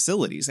kinds of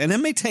facilities. And it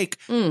may take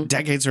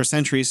decades or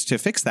centuries to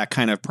fix that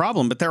kind of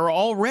problem, but there are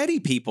already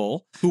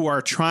people who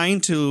are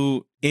trying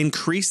to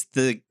increase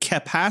the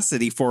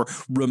capacity for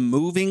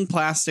removing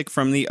plastic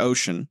from the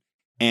ocean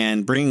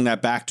and bringing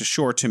that back to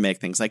shore to make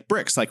things like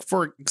bricks. Like,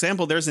 for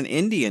example, there's an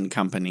Indian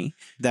company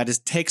that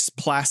takes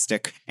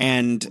plastic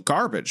and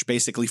garbage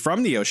basically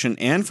from the ocean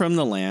and from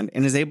the land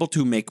and is able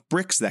to make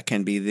bricks that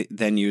can be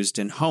then used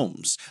in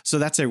homes. So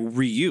that's a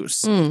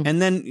reuse.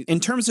 And then in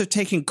terms of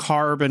taking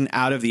carbon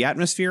out of the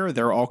atmosphere,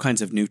 there are all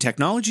kinds of new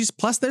technologies.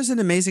 Plus, there's an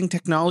amazing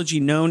technology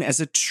known as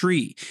a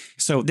tree.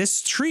 So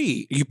this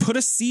tree, you put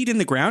a seed in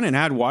the ground and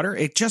add water,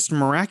 it just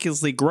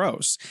miraculously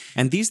grows.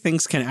 And these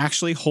things can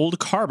actually hold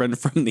carbon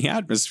from the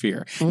atmosphere.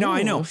 Now,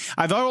 I know.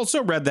 I've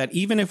also read that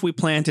even if we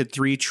planted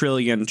 3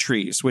 trillion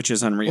trees, which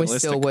is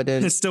unrealistic,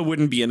 it still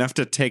wouldn't be enough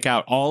to take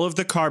out all of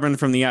the carbon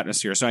from the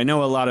atmosphere. So I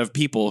know a lot of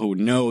people who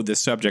know this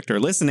subject are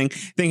listening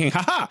thinking,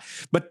 haha,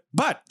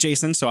 but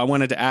Jason, so I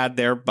wanted to add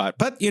there, but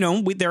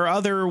there are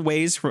other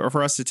ways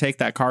for us to take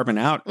that carbon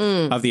out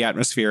of the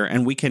atmosphere,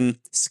 and we can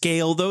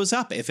scale those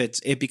up if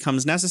it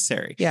becomes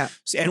necessary. Yeah.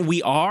 And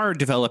we are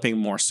developing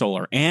more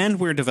solar,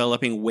 and we're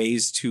developing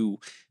ways to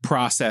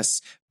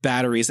process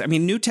batteries. I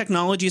mean, new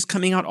technology is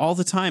coming out all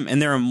the time,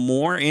 and there are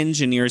more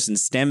engineers and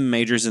STEM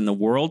majors in the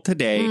world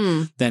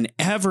today than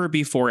ever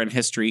before in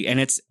history, and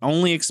it's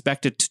only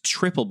expected to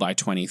triple by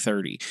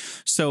 2030.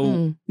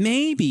 So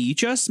maybe,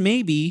 just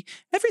maybe,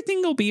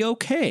 everything will be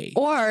okay.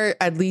 Or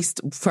at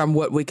least from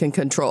what we can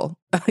control.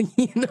 I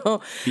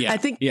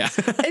think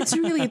it's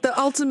really the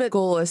ultimate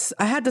goal is,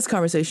 I had this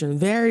conversation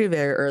very,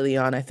 very early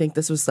on. I think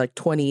this was like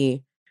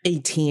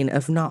 2018,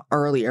 if not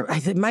earlier.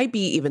 It might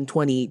be even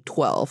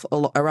 2012,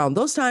 around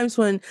those times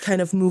when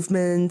kind of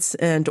movements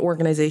and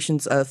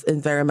organizations of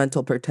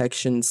environmental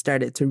protection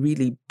started to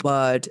really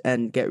bud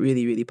and get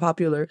really, really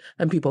popular.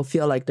 And people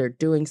feel like they're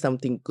doing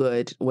something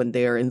good when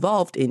they are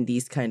involved in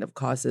these kind of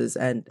causes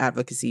and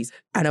advocacies.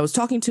 And I was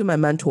talking to my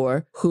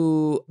mentor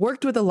who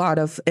worked with a lot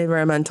of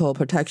environmental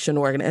protection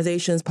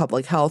organizations,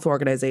 public health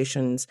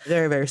organizations,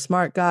 very, very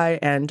smart guy.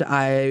 And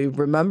I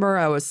remember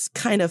I was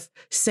kind of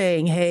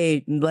saying,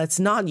 hey, let's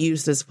not not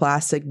use this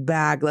plastic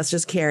bag. Let's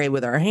just carry it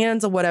with our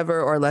hands or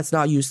whatever, or let's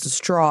not use the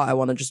straw. I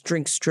want to just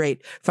drink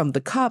straight from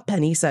the cup.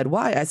 And he said,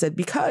 why? I said,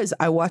 because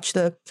I watched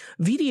the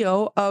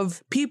video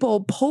of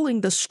people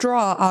pulling the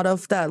straw out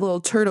of that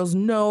little turtle's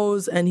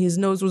nose and his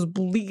nose was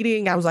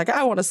bleeding. I was like,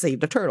 I want to save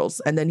the turtles.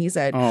 And then he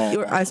said,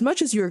 as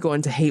much as you're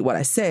going to hate what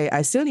I say,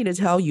 I still need to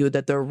tell you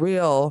that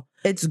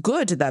it's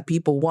good that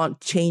people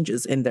want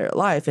changes in their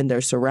life, in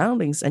their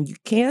surroundings, and you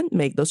can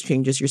make those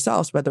changes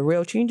yourselves. But the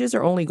real changes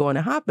are only going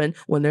to happen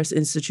when there's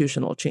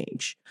institutional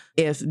change.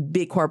 If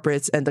big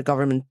corporates and the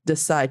government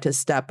decide to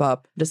step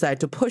up, decide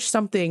to push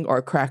something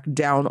or crack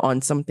down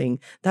on something,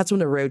 that's when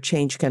the real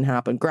change can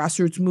happen.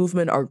 Grassroots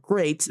movement are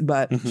great,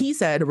 but he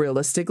said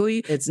realistically,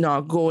 it's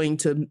not going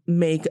to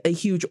make a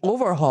huge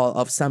overhaul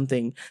of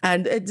something.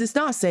 And it's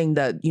not saying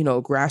that,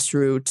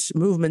 grassroots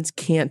movements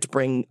can't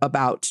bring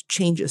about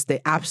changes.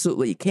 They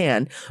absolutely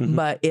can.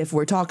 But if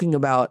we're talking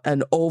about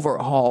an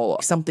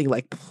overhaul, something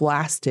like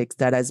plastics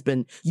that has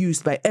been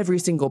used by every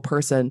single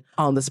person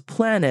on this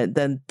planet,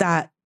 then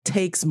that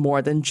takes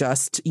more than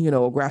just, a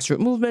grassroots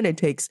movement. It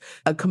takes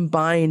a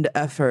combined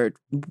effort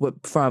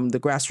from the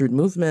grassroots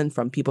movement,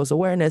 from people's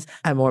awareness,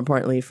 and more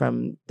importantly,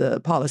 from the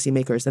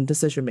policymakers and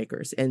decision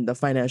makers in the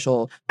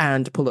financial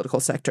and political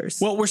sectors.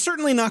 Well, we're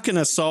certainly not going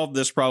to solve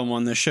this problem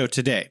on this show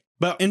today.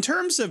 But in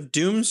terms of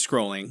doom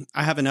scrolling,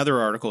 I have another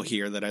article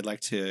here that I'd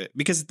like to,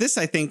 because this,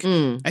 I think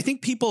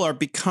people are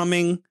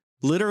becoming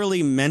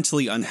literally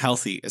mentally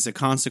unhealthy as a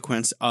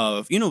consequence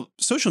of,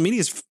 social media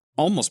is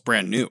almost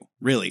brand new,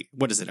 really.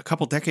 What is it, a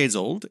couple decades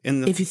old?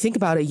 If you think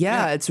about it,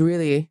 it's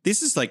really...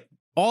 This is like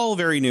all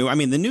very new. I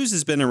mean, the news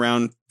has been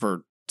around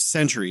for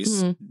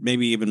centuries,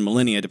 maybe even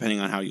millennia, depending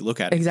on how you look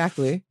at it.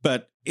 Exactly.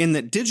 But in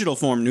the digital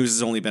form, news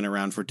has only been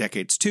around for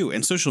decades too,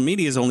 and social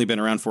media has only been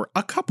around for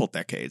a couple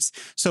decades.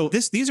 So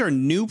these are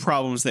new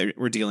problems that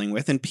we're dealing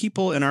with, and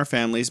people in our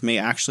families may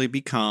actually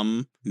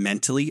become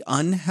mentally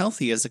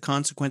unhealthy as a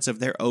consequence of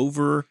their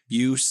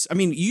overuse. I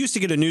mean, you used to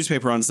get a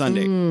newspaper on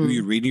Sunday.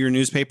 You read your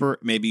newspaper,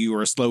 maybe you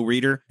were a slow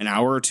reader, an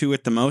hour or two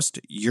at the most,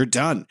 you're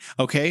done.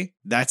 Okay,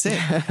 that's it.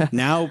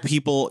 Now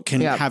people can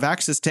have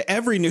access to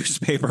every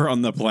newspaper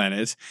on the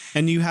planet,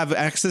 and you have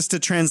access to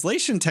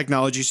translation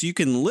technology, so you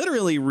can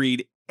literally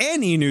read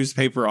any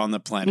newspaper on the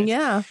planet.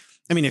 Yeah.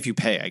 I mean, if you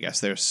pay, I guess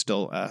there's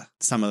still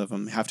some of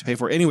them have to pay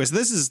for it. Anyways,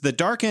 this is the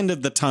dark end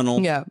of the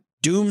tunnel. Yeah.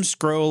 Doom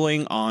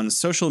scrolling on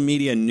social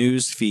media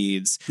news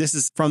feeds. This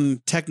is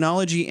from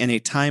Technology in a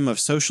Time of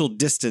Social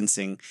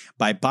Distancing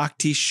by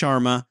Bhakti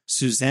Sharma,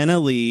 Susanna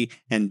Lee,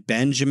 and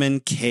Benjamin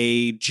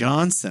K.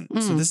 Johnson.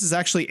 So this is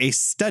actually a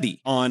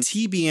study on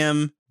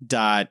TBM.APA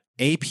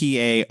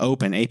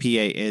Open.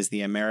 APA is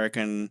the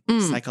American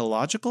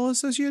Psychological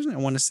Association, I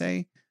want to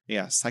say.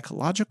 Yeah,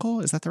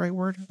 psychological. Is that the right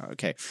word?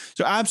 Okay.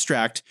 So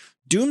abstract.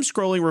 Doom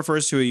scrolling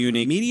refers to a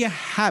unique media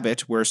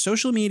habit where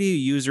social media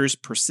users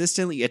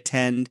persistently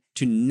attend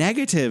to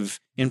negative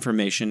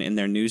information in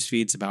their news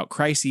feeds about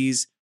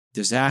crises,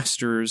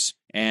 disasters,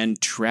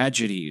 and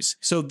tragedies.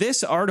 So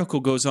this article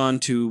goes on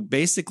to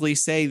basically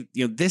say,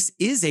 this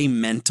is a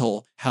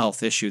mental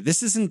health issue.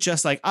 This isn't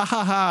just like,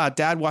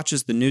 dad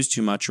watches the news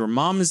too much, or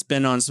mom has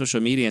been on social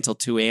media until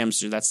 2 a.m.,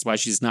 so that's why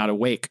she's not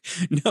awake.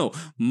 No,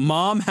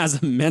 mom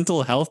has a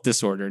mental health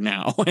disorder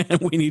now, and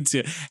we need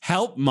to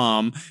help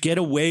mom get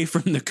away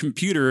from the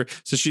computer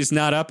so she's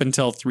not up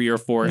until 3 or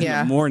 4 in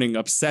the morning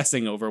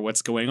obsessing over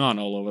what's going on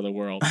all over the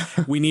world.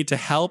 We need to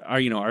help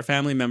our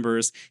family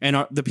members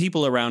and the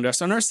people around us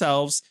and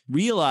ourselves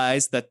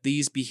realize that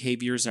these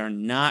behaviors are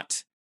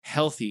not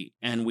healthy,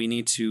 and we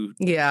need to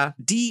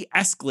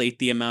de-escalate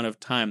the amount of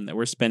time that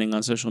we're spending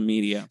on social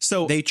media.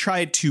 So they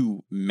tried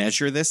to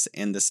measure this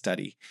in the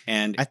study.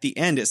 And at the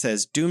end, it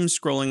says, doom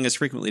scrolling is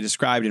frequently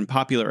described in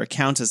popular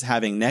accounts as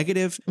having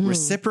negative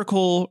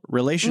reciprocal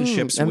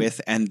relationships with,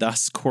 and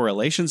thus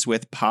correlations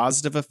with,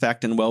 positive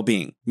effect and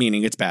well-being,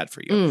 meaning it's bad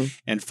for you.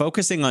 And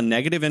focusing on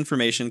negative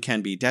information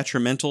can be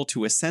detrimental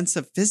to a sense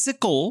of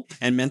physical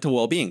and mental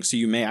well-being. So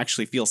you may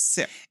actually feel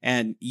sick,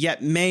 and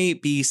yet may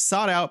be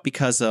sought out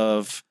because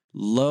of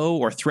low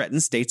or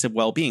threatened states of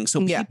well-being.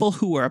 So people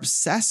who are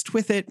obsessed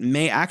with it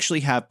may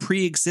actually have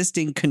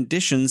pre-existing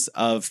conditions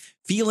of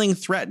feeling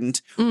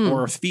threatened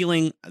or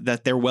feeling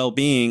that their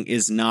well-being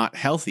is not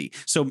healthy.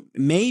 So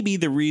maybe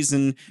the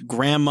reason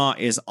grandma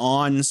is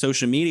on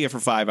social media for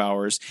 5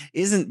 hours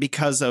isn't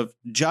because of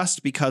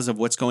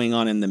what's going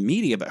on in the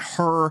media, but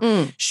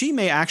she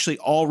may actually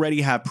already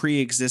have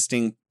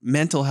pre-existing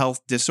mental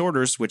health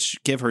disorders,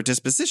 which give her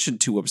disposition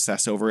to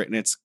obsess over it, and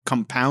it's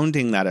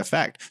compounding that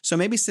effect. So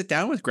maybe sit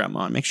down with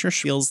grandma and make sure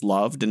she feels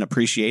loved and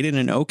appreciated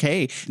and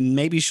okay.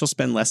 Maybe she'll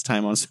spend less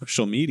time on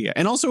social media.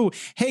 And also,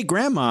 hey,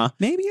 grandma,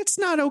 maybe it's it's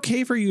not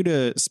okay for you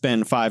to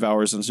spend 5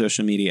 hours on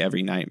social media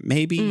every night.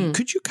 Maybe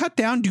could you cut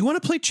down? Do you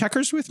want to play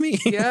checkers with me?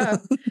 Yeah.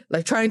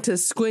 Like trying to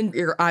squint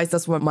your eyes.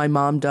 That's what my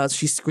mom does.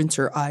 She squints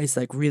her eyes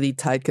like really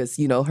tight because,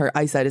 you know, her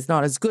eyesight is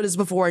not as good as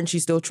before. And she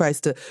still tries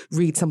to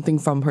read something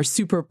from her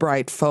super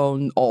bright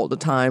phone all the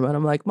time. And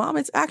I'm like, Mom,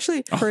 it's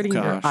actually hurting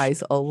your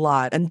eyes a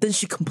lot. And then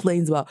she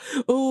complains about,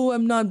 oh,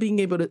 I'm not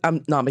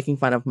making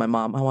fun of my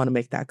mom. I want to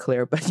make that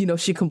clear. But, you know,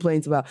 she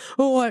complains about,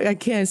 oh, I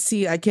can't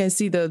see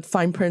the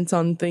fine print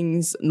on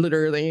things,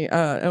 literally.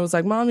 I was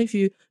like, Mom, if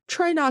you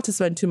try not to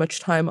spend too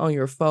much time on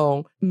your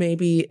phone,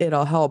 maybe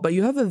it'll help. But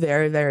you have a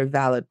very, very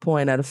valid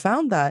point. And I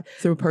found that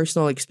through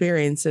personal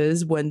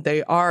experiences when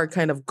they are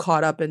kind of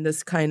caught up in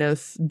this kind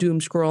of doom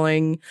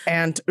scrolling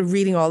and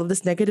reading all of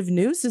this negative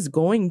news is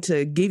going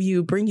to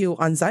bring you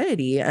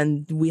anxiety.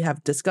 And we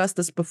have discussed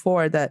this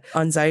before, that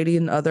anxiety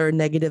and other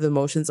negative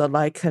emotions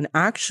alike can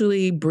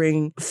actually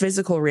bring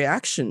physical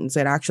reactions.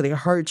 It actually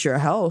hurts your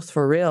health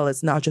for real.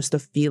 It's not just a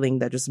feeling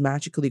that just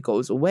magically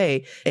goes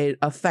away. It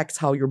affects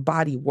how your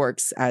body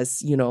works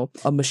as, you know,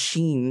 a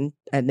machine,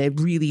 and it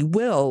really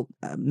will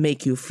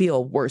make you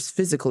feel worse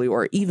physically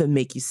or even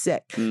make you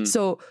sick.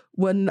 So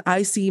when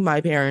I see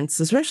my parents,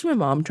 especially my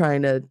mom,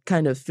 trying to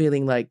kind of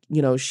feeling like,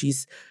 you know,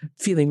 she's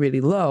feeling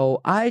really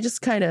low, I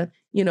just kind of,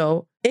 you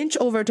know, inch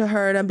over to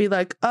her and be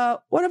like,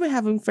 what are we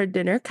having for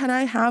dinner? Can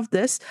I have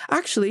this?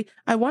 Actually,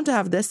 I want to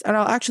have this and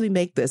I'll actually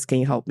make this. Can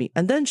you help me?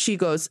 And then she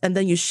goes, and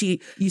then you see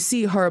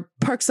her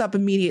perks up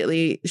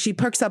immediately. She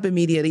perks up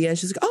immediately and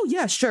she's like, oh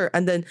yeah, sure.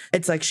 And then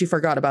it's like she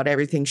forgot about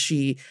everything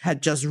she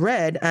had just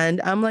read.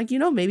 And I'm like, you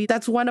know, maybe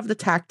that's one of the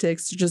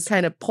tactics to just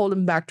kind of pull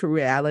them back to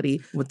reality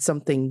with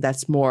something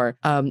that's more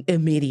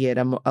immediate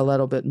and a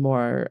little bit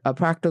more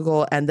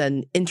practical. And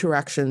then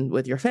interaction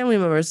with your family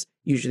members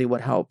usually would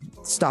help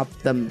stop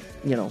them,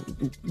 you know,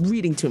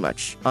 reading too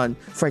much on,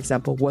 for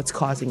example, what's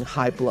causing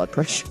high blood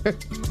pressure.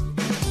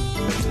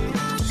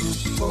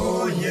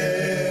 Oh,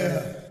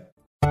 yeah.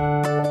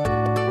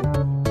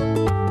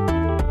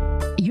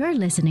 You're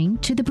listening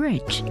to The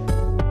Bridge.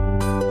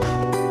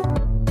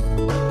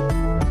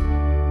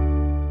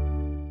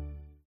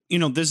 You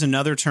know, there's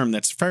another term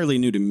that's fairly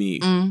new to me.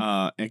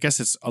 I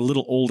guess it's a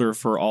little older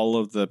for all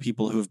of the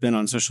people who've been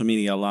on social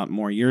media a lot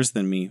more years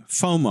than me.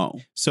 FOMO.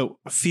 So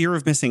fear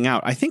of missing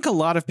out. I think a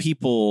lot of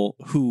people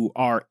who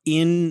are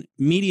in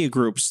media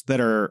groups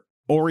that are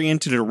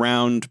oriented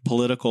around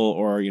political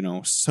or, you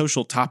know,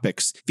 social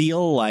topics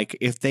feel like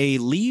if they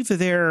leave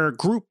their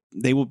group,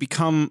 they will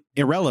become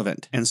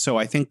irrelevant. And so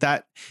I think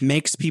that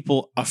makes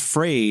people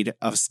afraid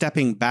of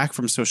stepping back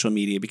from social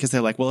media because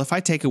they're like, well, if I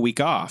take a week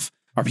off,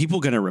 are people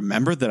going to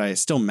remember that I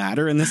still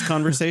matter in this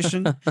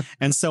conversation?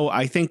 And so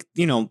I think,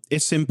 you know,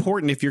 it's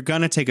important if you're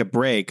going to take a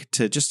break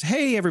to just,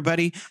 hey,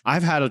 everybody,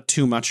 I've had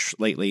too much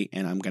lately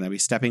and I'm going to be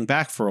stepping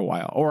back for a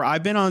while. Or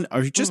I've been on,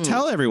 or just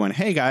tell everyone,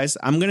 hey, guys,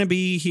 I'm going to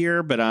be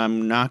here, but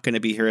I'm not going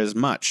to be here as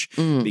much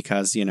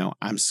because, you know,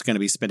 I'm just going to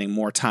be spending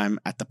more time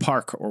at the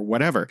park or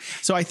whatever.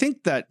 So I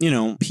think that, you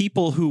know,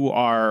 people who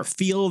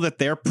feel that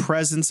their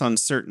presence on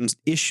certain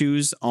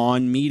issues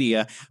on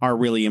media are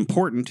really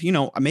important, you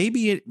know,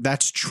 maybe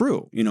that's true.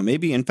 You know,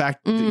 maybe in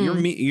fact,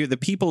 the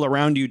people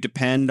around you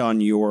depend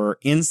on your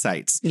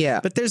insights. Yeah.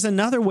 But there's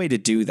another way to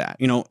do that,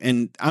 you know,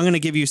 and I'm going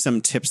to give you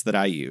some tips that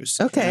I use.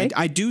 Okay.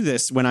 I do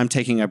this when I'm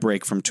taking a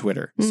break from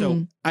Twitter.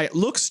 So it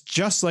looks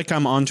just like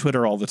I'm on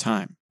Twitter all the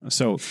time.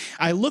 So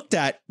I looked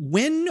at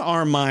when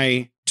are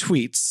my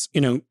tweets, you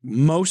know,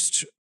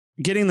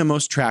 getting the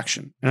most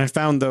traction. And I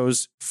found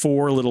those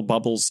 4 little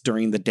bubbles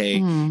during the day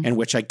in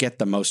which I get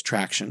the most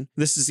traction.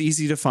 This is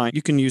easy to find.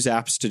 You can use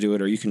apps to do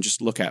it, or you can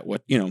just look at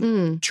what, you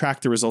know,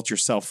 track the results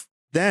yourself.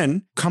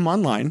 Then come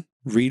online,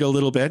 read a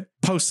little bit,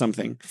 post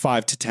something,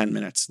 5 to 10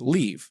 minutes,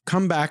 leave,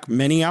 come back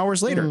many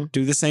hours later,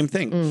 do the same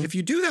thing. If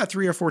you do that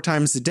 3 or 4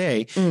 times a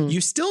day,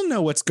 you still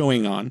know what's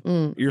going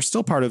on. You're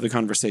still part of the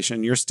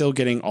conversation. You're still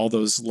getting all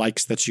those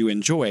likes that you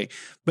enjoy,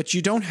 but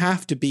you don't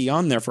have to be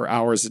on there for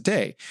hours a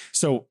day.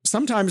 So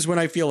sometimes when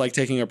I feel like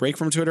taking a break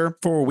from Twitter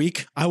for a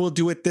week, I will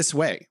do it this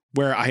way,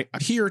 where I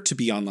appear to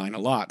be online a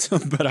lot,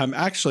 but I'm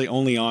actually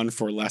only on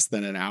for less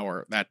than an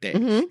hour that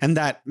day. And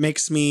that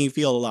makes me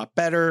feel a lot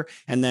better.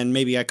 And then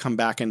maybe I come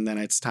back and then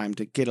it's time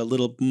to get a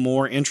little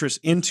more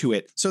interest into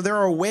it. So there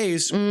are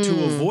ways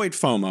to avoid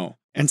FOMO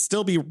and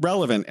still be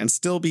relevant and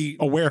still be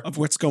aware of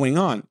what's going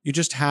on. You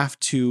just have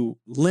to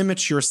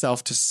limit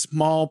yourself to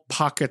small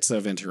pockets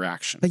of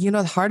interaction. But you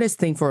know, the hardest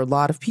thing for a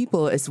lot of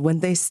people is when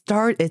they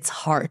start, it's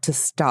hard to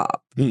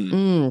stop.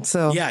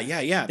 So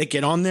Yeah. They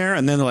get on there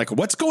and then they're like,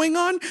 what's going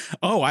on?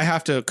 Oh, I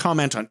have to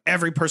comment on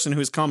every person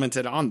who's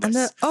commented on this. And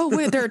then, oh,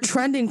 wait, there are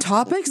trending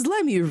topics?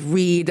 Let me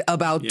read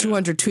about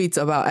 200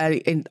 tweets about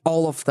in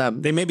all of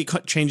them. They may be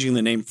changing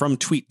the name from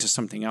tweet to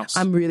something else.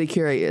 I'm really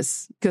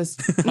curious because,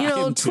 you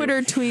know,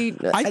 Twitter tweet,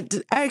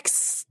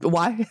 X,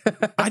 why?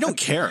 I don't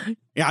care.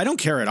 Yeah, I don't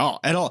care at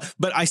all.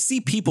 But I see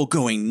people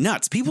going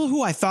nuts. People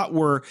who I thought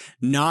were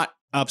not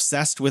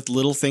obsessed with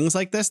little things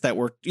like this that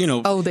were,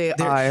 Oh, they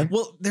are.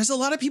 Well, there's a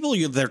lot of people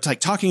they're like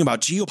talking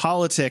about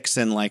geopolitics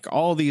and like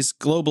all these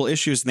global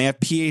issues, and they have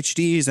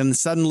PhDs, and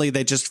suddenly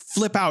they just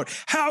flip out.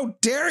 How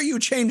dare you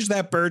change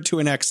that bird to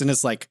an X? And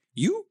it's like,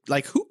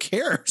 who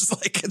cares?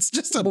 Like, it's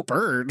just a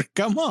bird.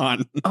 Come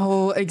on.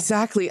 Oh,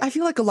 exactly. I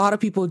feel like a lot of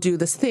people do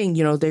this thing,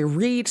 they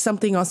read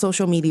something on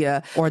social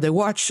media or they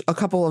watch a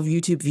couple of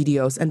YouTube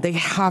videos and they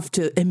have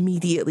to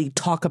immediately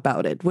talk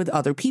about it with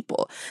other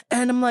people.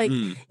 And I'm like,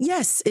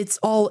 yes, it's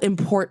all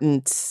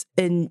important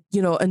in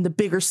the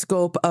bigger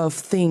scope of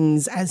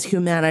things as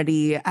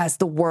humanity, as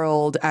the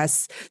world,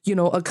 as,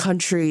 a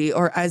country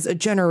or as a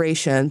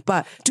generation.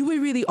 But do we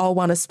really all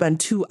want to spend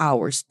 2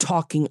 hours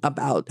talking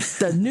about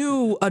the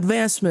new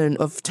advancement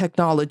of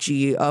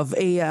technology, of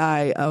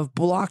AI, of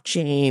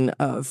blockchain,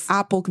 of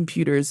Apple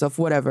computers, of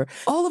whatever?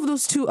 All of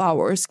those 2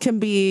 hours can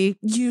be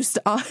used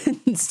on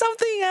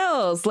something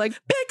else, like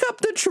pick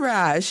up the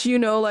trash,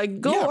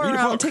 like go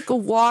around, take a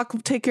walk,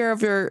 take care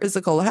of your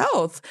physical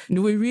health.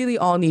 Do we really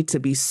all need to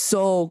be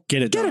so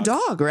get a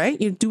dog,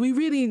 right? Do we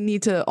really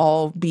need to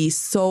all be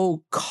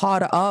so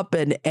caught up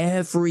in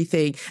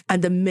everything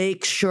and to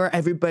make sure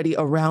everybody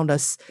around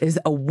us is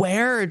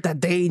aware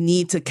that they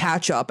need to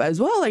catch up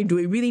as well? Like, do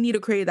we really need to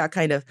create that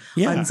kind of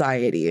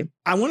anxiety?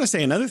 I want to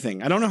say another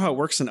thing. I don't know how it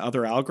works in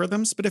other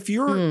algorithms, but if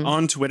you're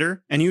on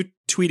Twitter and you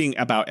tweeting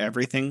about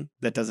everything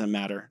that doesn't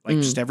matter, like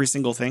just every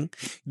single thing,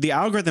 the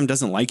algorithm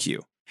doesn't like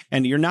you.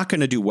 And you're not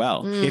going to do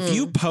well. If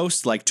you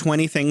post like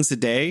 20 things a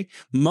day,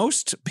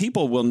 most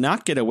people will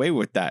not get away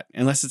with that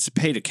unless it's a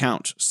paid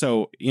account.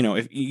 So,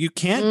 if you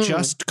can't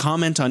just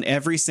comment on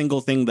every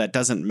single thing that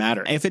doesn't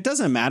matter. If it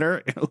doesn't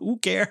matter, who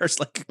cares?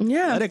 Like,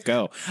 let it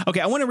go.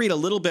 Okay, I want to read a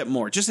little bit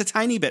more, just a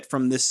tiny bit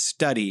from this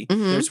study.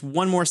 There's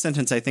one more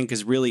sentence I think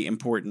is really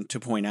important to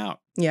point out.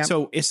 Yeah.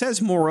 So it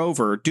says,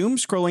 moreover, doom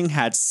scrolling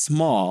had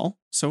small,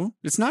 so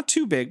it's not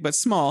too big, but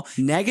small,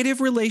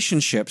 negative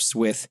relationships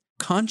with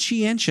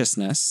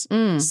conscientiousness,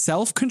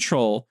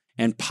 self-control,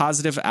 and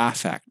positive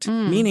affect,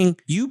 meaning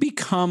you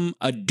become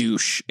a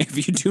douche if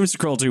you doom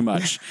scroll too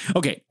much.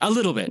 Okay, a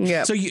little bit.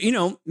 Yeah. So,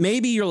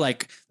 maybe you're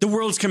like, the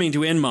world's coming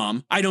to end,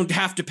 Mom. I don't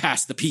have to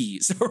pass the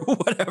peas or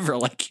whatever,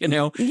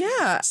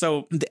 Yeah.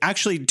 So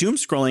actually, doom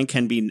scrolling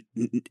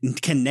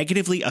can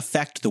negatively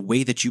affect the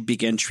way that you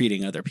begin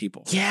treating other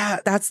people. Yeah,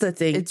 that's the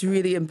thing. It's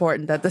really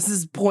important that this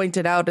is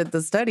pointed out in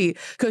the study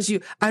because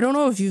I don't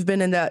know if you've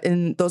been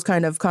in those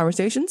kind of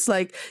conversations.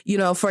 Like,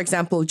 for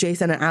example,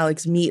 Jason and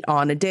Alex meet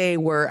on a day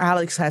where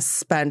Alex has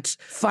spent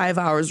 5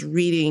 hours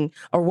reading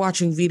or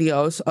watching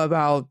videos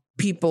about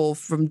people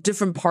from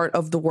different part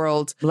of the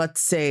world.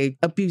 Let's say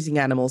abusing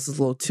animals is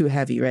a little too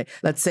heavy, right?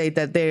 Let's say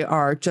that they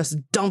are just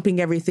dumping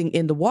everything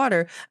in the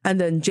water.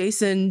 And then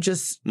Jason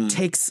just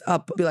takes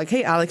up, be like,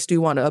 hey, Alex, do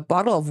you want a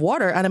bottle of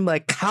water? And I'm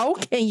like, how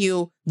can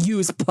you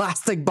use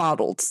plastic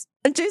bottles?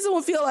 And Jason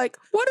will feel like,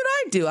 what did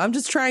I do? I'm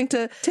just trying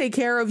to take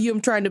care of you.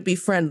 I'm trying to be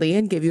friendly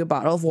and give you a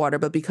bottle of water.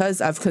 But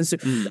because I've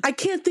consumed, I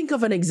can't think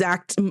of an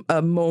exact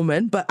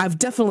moment, but I've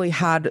definitely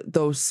had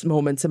those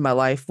moments in my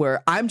life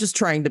where I'm just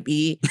trying to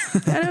be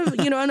kind of,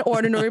 an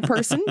ordinary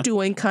person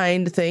doing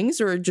kind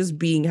things or just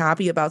being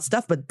happy about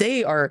stuff. But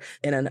they are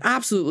in an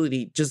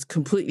absolutely just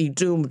completely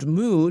doomed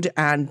mood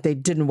and they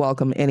didn't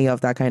welcome any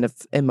of that kind of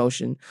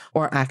emotion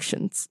or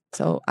actions.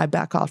 So I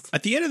back off.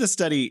 At the end of the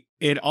study,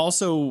 it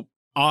also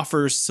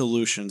offers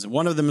solutions.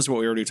 One of them is what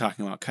we were already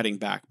talking about, cutting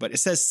back. But it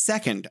says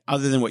second,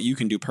 other than what you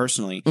can do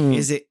personally,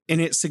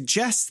 it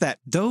suggests that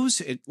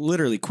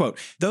literally, quote,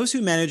 those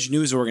who manage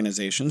news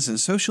organizations and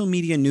social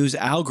media news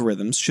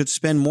algorithms should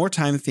spend more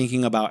time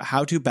thinking about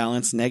how to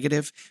balance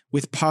negative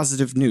with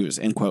positive news,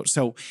 end quote.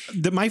 So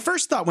my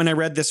first thought when I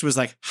read this was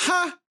like,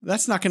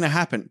 that's not going to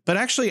happen. But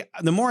actually,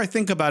 the more I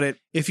think about it,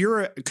 if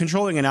you're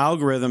controlling an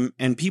algorithm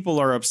and people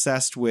are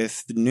obsessed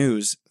with the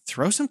news,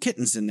 throw some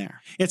kittens in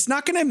there. It's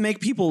not going to make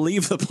people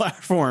leave the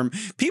platform.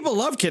 People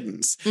love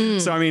kittens.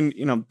 So, I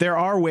mean, there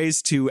are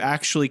ways to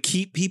actually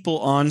keep people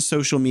on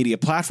social media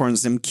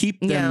platforms and keep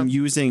them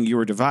using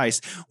your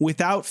device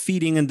without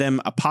feeding in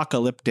them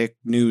apocalyptic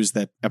news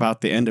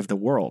about the end of the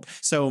world.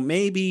 So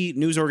maybe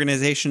news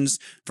organizations,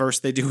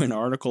 first they do an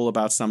article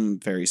about some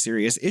very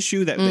serious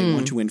issue that they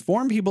want to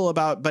inform people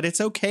about, but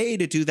it's okay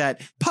to do that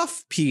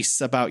puff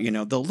piece about,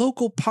 the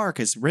local park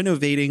is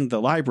renovating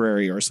the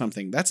library or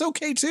something. That's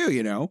okay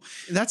too,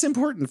 That's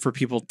important for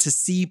people to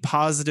see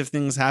positive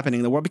things happening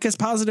in the world because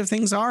positive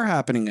things are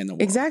happening in the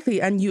world.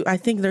 Exactly. And I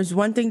think there's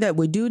one thing that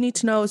we do need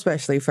to know,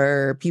 especially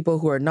for people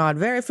who are not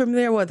very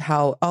familiar with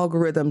how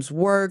algorithms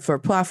work for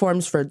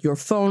platforms, for your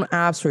phone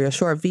apps, for your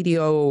short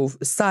video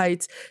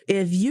sites.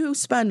 If you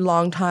spend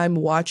long time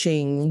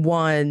watching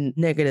one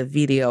negative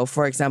video,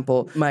 for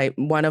example,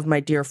 one of my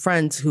dear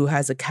friends who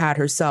has a cat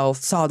herself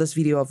saw this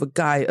video of a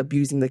guy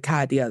abusing the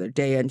cat the other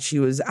day and she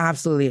was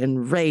absolutely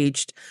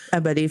enraged.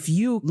 But if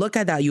you look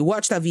at that you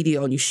watched that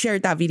video and you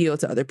shared that video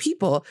to other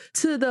people,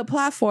 to the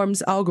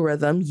platform's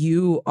algorithm,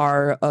 you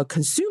are a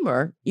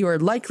consumer, you're a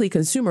likely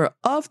consumer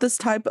of this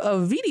type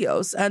of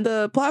videos. And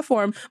the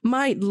platform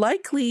might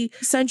likely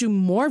send you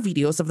more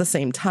videos of the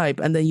same type.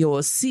 And then you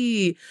will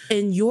see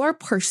in your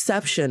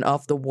perception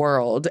of the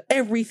world,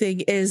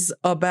 everything is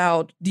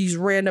about these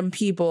random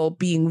people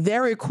being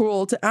very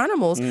cruel to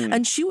animals.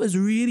 And she was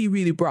really,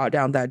 really brought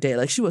down that day.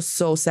 Like, she was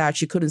so sad.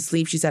 She couldn't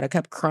sleep. She said, I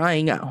kept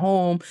crying at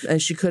home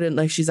and she couldn't,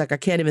 like, she's like, I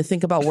can't even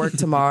think about work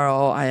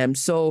tomorrow. I am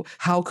so,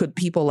 how could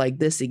people like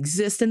this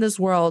exist in this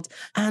world?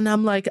 And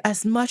I'm like,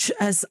 as much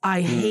as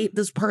I hate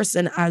this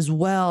person as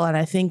well, and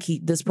I think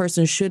this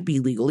person should be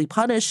legally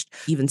punished,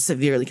 even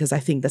severely, because I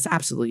think that's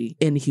absolutely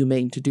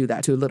inhumane to do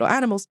that to little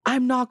animals,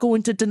 I'm not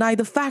going to deny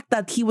the fact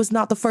that he was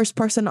not the first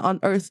person on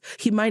earth.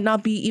 He might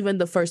not be even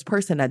the first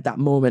person at that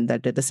moment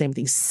that did the same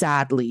thing.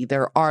 Sadly,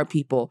 there are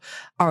people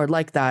are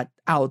like that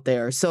out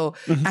there. So,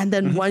 and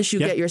then once you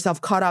get yourself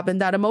caught up in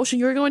that emotion,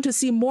 you're going to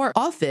see more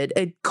of it.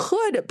 It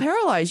could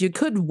paralyze you,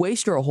 could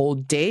waste your whole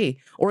day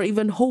or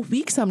even whole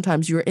week.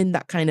 Sometimes you're in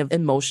that kind of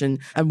emotion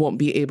and won't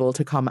be able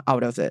to come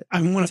out of it.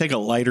 I want to take a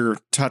lighter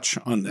touch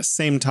on this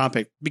same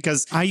topic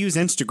because I use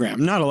Instagram,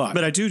 not a lot,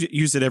 but I do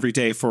use it every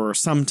day for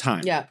some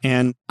time. Yeah.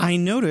 And I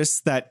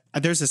noticed that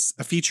there's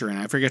a feature, and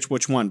I forget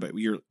which one, but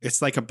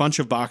it's like a bunch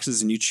of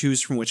boxes and you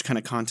choose from which kind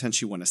of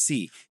content you want to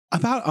see.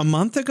 About a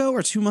month ago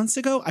or 2 months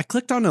ago, I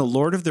clicked on a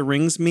Lord of the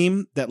Rings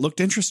meme that looked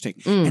interesting.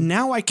 And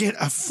now I get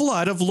a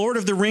flood of Lord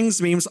of the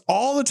Rings memes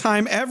all the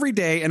time, every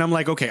day. And I'm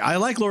like, okay, I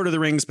like Lord of the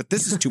Rings, but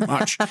this is too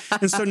much.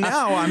 And so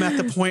now I'm at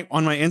the point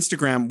on my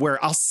Instagram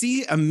where I'll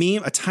see a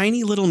meme, a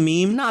tiny little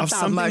meme of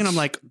something. Much. And I'm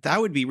like,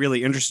 that would be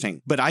really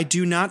interesting. But I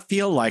do not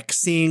feel like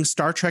seeing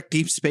Star Trek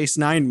Deep Space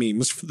Nine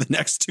memes for the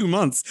next 2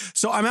 months.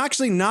 So I'm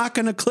actually not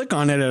going to click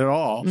on it at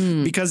all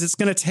because it's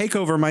going to take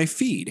over my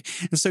feed.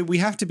 And so we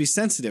have to be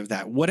sensitive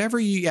that whatever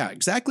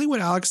exactly what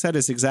Alex said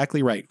is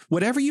exactly right.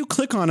 Whatever you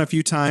click on a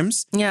few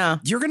times,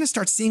 you're going to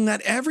start seeing that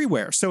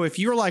everywhere. So if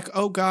you're like,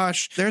 oh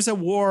gosh, there's a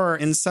war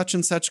in such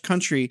and such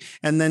country,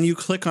 and then you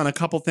click on a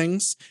couple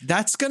things,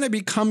 that's going to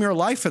become your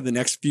life for the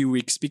next few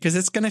weeks because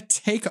it's going to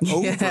take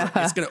over.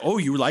 It's going to, oh,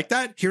 you like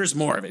that? Here's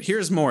more of it.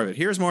 Here's more of it.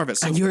 Here's more of it.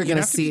 So and you're going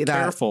to see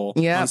that. Careful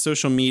on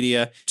social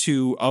media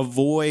to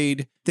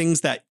avoid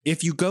things that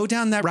if you go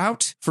down that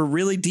route for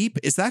really deep,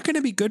 is that going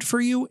to be good for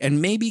you?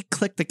 And maybe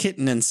click the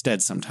kitten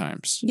instead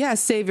sometimes. Yeah,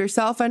 save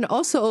yourself. And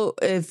also,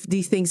 if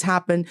these things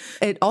happen,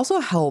 it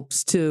also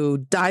helps to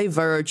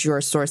diverge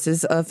your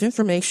sources of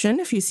information.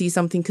 If you see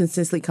something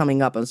consistently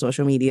coming up on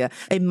social media,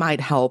 it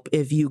might help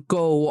if you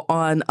go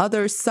on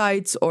other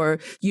sites or,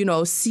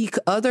 seek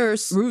other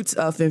routes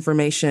of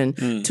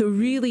information to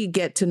really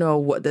get to know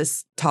what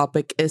this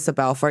topic is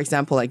about. For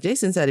example, like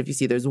Jason said, if you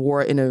see there's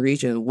war in a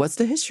region, what's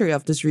the history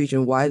of this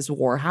region? Why does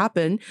war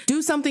happen?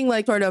 Do something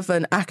like sort of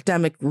an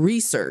academic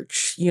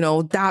research,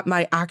 that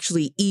might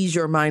actually ease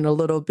your mind a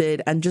little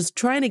bit and just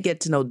trying to get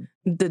to know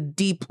the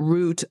deep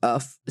root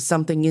of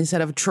something instead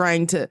of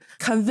trying to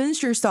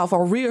convince yourself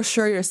or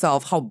reassure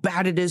yourself how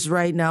bad it is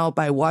right now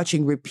by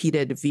watching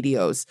repeated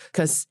videos.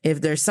 Because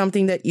if there's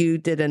something that you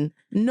didn't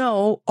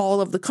know,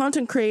 all of the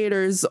content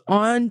creators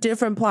on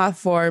different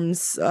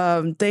platforms,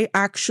 they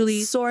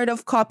actually sort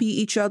of copy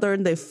each other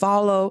and they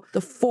follow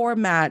the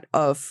format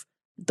of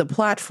the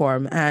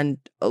platform, and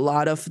a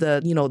lot of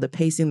the, the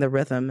pacing, the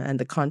rhythm, and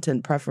the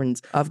content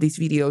preference of these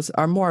videos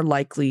are more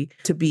likely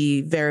to be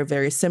very,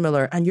 very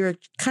similar. And you're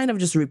kind of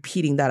just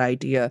repeating that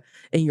idea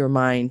in your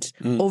mind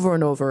over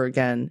and over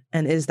again.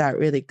 And is that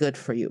really good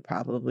for you?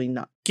 Probably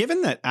not.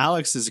 Given that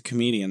Alex is a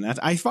comedian, that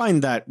I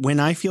find that when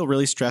I feel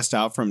really stressed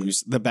out from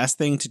news, the best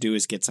thing to do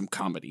is get some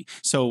comedy.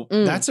 So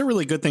that's a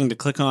really good thing to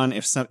click on.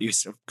 If you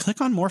click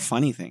on more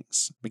funny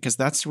things, because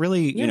that's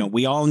really,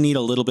 we all need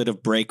a little bit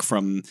of break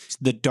from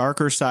the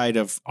darker side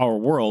of our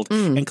world.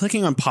 And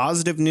clicking on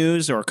positive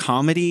news or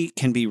comedy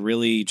can be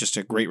really just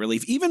a great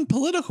relief. Even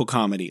political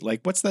comedy. Like,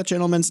 what's that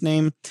gentleman's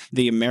name?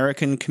 The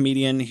American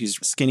comedian who's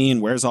skinny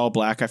and wears all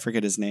black. I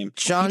forget his name.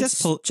 Jon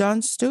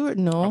Stewart?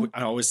 No.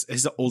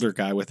 He's an older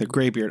guy with a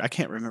gray beard. I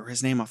can't remember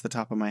his name off the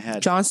top of my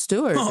head. Jon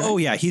Stewart. Oh,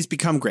 yeah. He's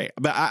become great.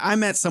 But I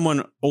met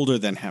someone older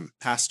than him,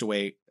 passed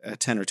away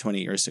 10 or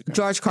 20 years ago.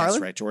 George Carlin?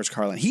 That's right, George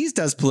Carlin. He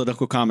does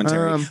political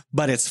commentary,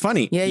 but it's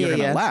funny. You're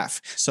going to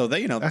laugh. So,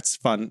 that's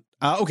fun.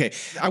 Okay.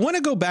 I want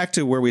to go back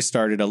to where we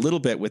started a little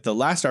bit with the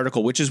last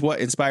article, which is what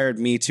inspired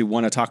me to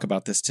want to talk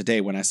about this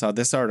today when I saw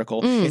this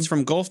article. It's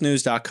from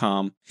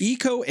gulfnews.com.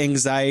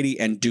 Eco-anxiety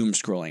and doom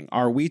scrolling.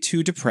 Are we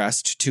too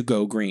depressed to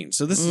go green?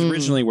 So this is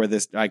originally where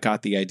I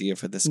got the idea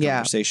for this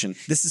conversation.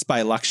 This is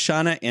by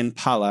Lakshana N.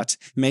 Palat,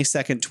 May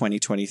 2nd,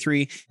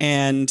 2023.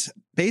 And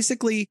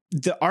basically,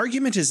 the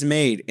argument is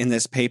made in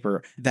this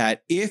paper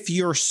that if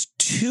you're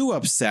too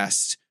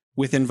obsessed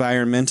with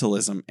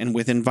environmentalism and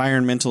with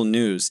environmental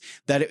news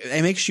that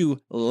it makes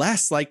you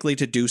less likely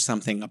to do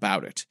something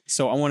about it.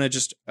 So I want to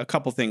just a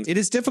couple things. It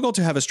is difficult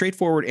to have a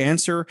straightforward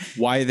answer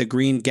why the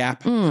green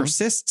gap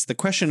persists. The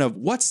question of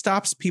what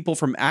stops people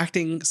from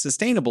acting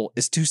sustainable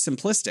is too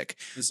simplistic.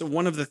 And so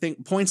one of the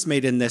points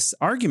made in this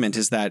argument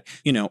is that,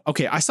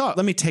 okay,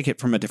 let me take it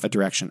from a different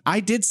direction.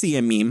 I did see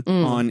a meme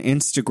on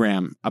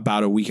Instagram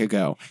about a week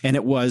ago, and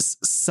it was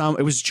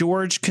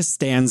George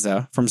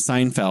Costanza from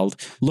Seinfeld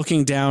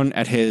looking down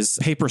at his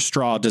paper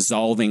straw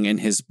dissolving in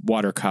his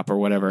water cup or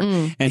whatever.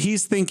 And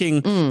he's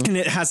thinking, and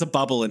it has a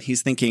bubble, and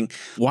he's thinking,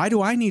 why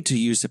do I need to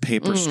use a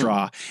paper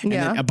straw? And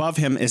then above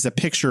him is a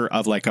picture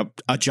of like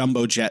a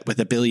jumbo jet with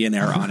a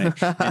billionaire on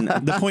it. And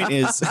the point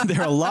is,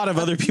 there are a lot of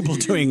other people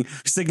doing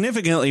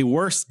significantly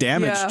worse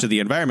damage to the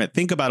environment.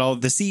 Think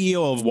about the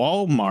CEO of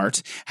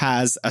Walmart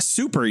has a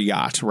super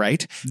yacht,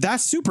 right?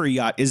 That super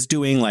yacht is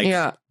doing like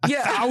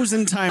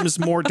 1,000 times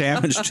more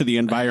damage to the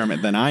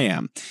environment than I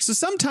am. So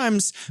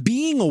sometimes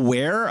being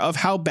aware of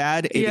how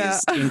bad it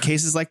is in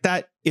cases like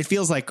that, it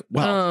feels like,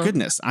 well,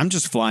 goodness, I'm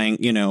just flying,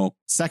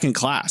 second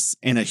class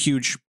in a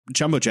huge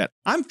jumbo jet.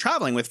 I'm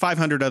traveling with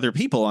 500 other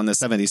people on the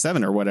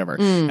 77 or whatever.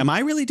 Am I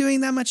really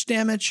doing that much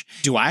damage?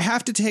 Do I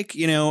have to take,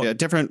 a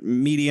different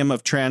medium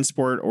of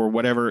transport or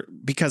whatever?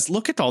 Because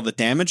look at all the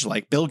damage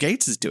like Bill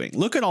Gates is doing.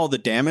 Look at all the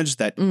damage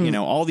that,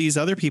 all these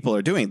other people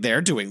are doing.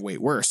 They're doing way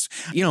worse.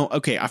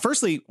 Okay,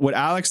 firstly, what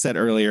Alex said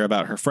earlier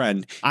about her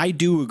friend, I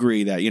do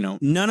agree that,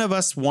 none of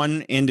us,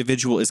 one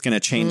individual is going to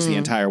change the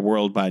entire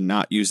world by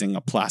not using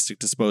a plastic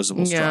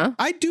disposable straw.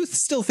 I do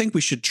still think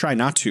we should try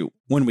not to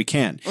when we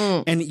can.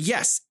 And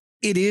yes,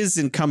 it is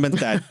incumbent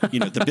that,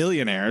 the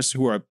billionaires,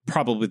 who are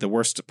probably the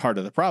worst part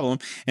of the problem,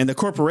 and the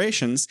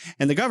corporations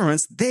and the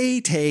governments, they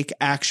take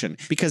action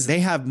because they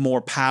have more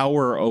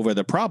power over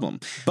the problem.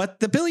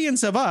 But the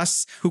billions of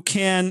us who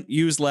can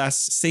use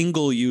less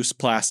single-use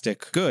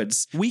plastic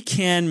goods, we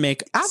can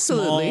make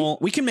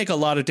we can make a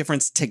lot of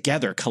difference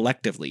together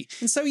collectively.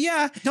 And so,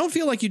 don't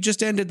feel like you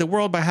just ended the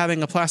world by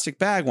having a plastic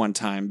bag one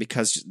time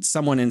because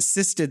someone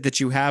insisted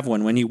that you have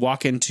one when you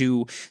walk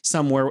into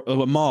a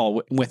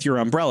mall with your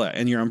umbrella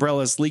and your umbrella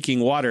is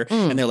leaking water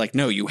and they're like,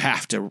 no, you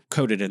have to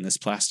coat it in this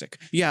plastic.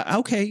 Yeah,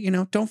 okay,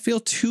 don't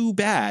feel too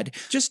bad.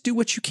 Just do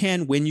what you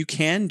can when you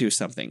can do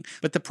something.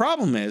 But the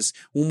problem is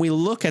when we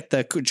look at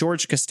the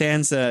George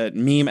Costanza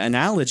meme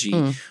analogy,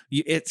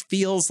 it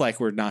feels like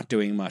we're not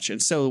doing much.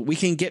 And so we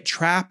can get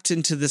trapped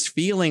into this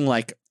feeling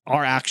like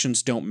our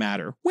actions don't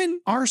matter when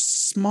our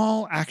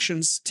small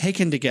actions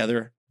taken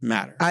together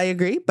matter. I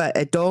agree, but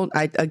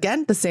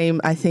again, the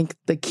same, I think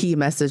the key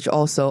message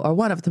also, or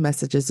one of the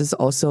messages is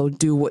also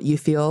do what you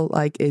feel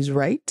like is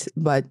right,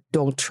 but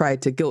don't try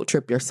to guilt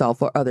trip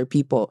yourself or other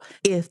people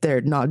if they're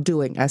not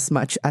doing as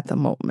much at the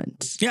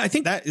moment. Yeah, I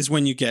think that is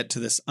when you get to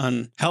this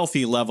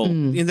unhealthy level.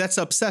 And that's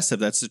obsessive.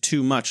 That's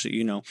too much.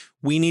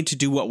 We need to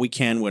do what we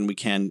can when we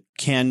can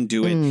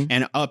do it.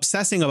 And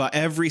obsessing about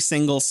every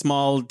single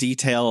small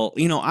detail,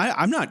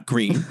 I'm not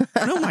green.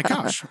 Oh my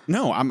gosh.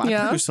 No, I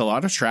produce a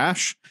lot of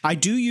trash. I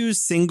do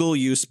use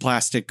single-use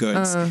plastic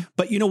goods.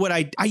 But you know what?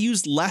 I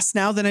use less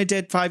now than I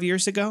did 5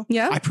 years ago.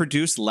 Yeah. I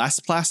produce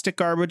less plastic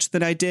garbage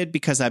than I did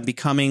because I'm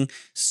becoming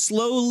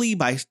slowly,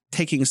 by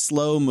taking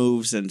slow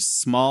moves and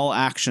small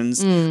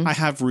actions, I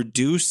have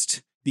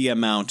reduced the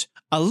amount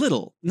a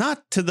little,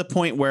 not to the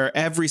point where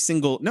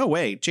no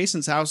way,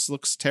 Jason's house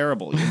looks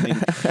terrible.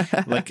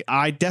 Like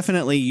I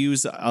definitely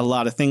use a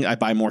lot of things. I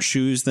buy more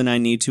shoes than I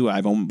need to.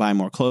 I buy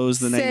more clothes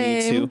than I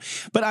need to.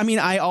 But I mean,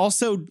 I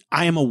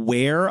am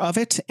aware of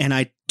it, and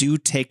I do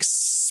take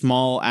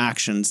small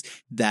actions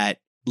that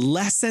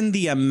lessen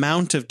the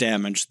amount of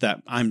damage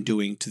that I'm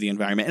doing to the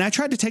environment. And I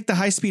tried to take the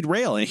high-speed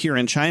rail here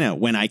in China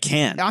when I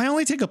can. I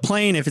only take a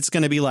plane if it's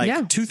going to be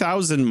like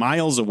 2,000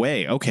 miles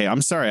away. Okay,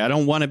 I'm sorry. I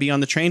don't want to be on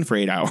the train for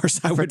 8 hours.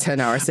 For 10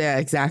 hours. Yeah,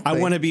 exactly. I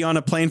want to be on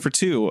a plane for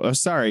 2. Oh,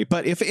 sorry.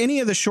 But if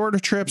any of the shorter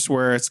trips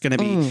where it's going to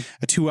be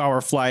a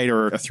 2-hour flight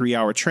or a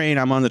 3-hour train,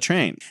 I'm on the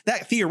train.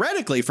 That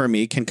theoretically for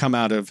me can come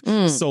out of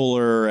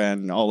solar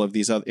and all of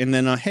these other. And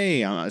then,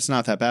 it's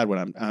not that bad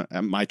when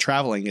my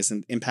traveling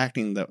isn't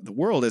impacting the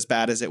world as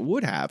bad as it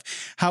would have.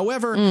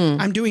 However,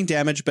 I'm doing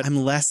damage, but I'm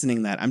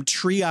lessening that. I'm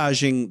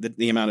triaging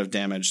the amount of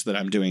damage that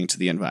I'm doing to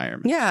the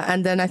environment. Yeah.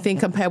 And then I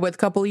think compared with a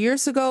couple of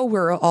years ago,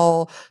 we're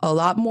all a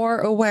lot more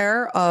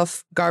aware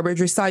of garbage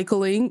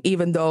recycling,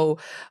 even though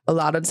a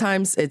lot of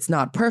times it's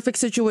not perfect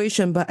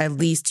situation, but at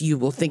least you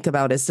will think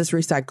about, is this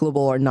recyclable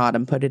or not,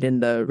 and put it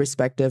in the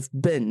respective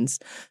bins.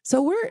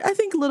 So I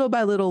think little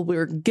by little,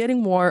 we're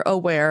getting more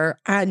aware,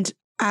 and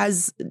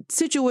as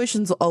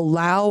situations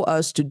allow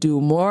us to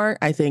do more,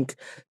 I think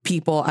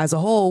people as a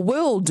whole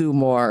will do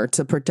more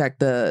to protect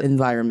the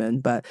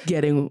environment, but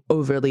getting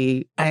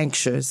overly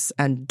anxious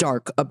and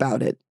dark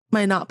about it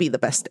might not be the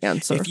best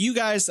answer. If you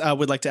guys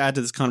would like to add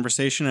to this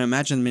conversation, I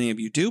imagine many of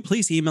you do,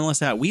 please email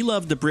us at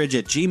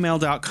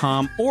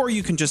welovethebridge@gmail.com, or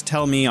you can just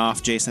tell me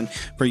off, Jason,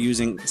 for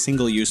using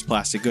single-use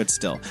plastic goods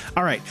still.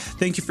 All right.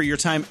 Thank you for your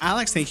time.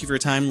 Alex, thank you for your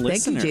time.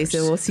 Listeners. Thank you,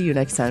 Jason. We'll see you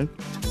next time.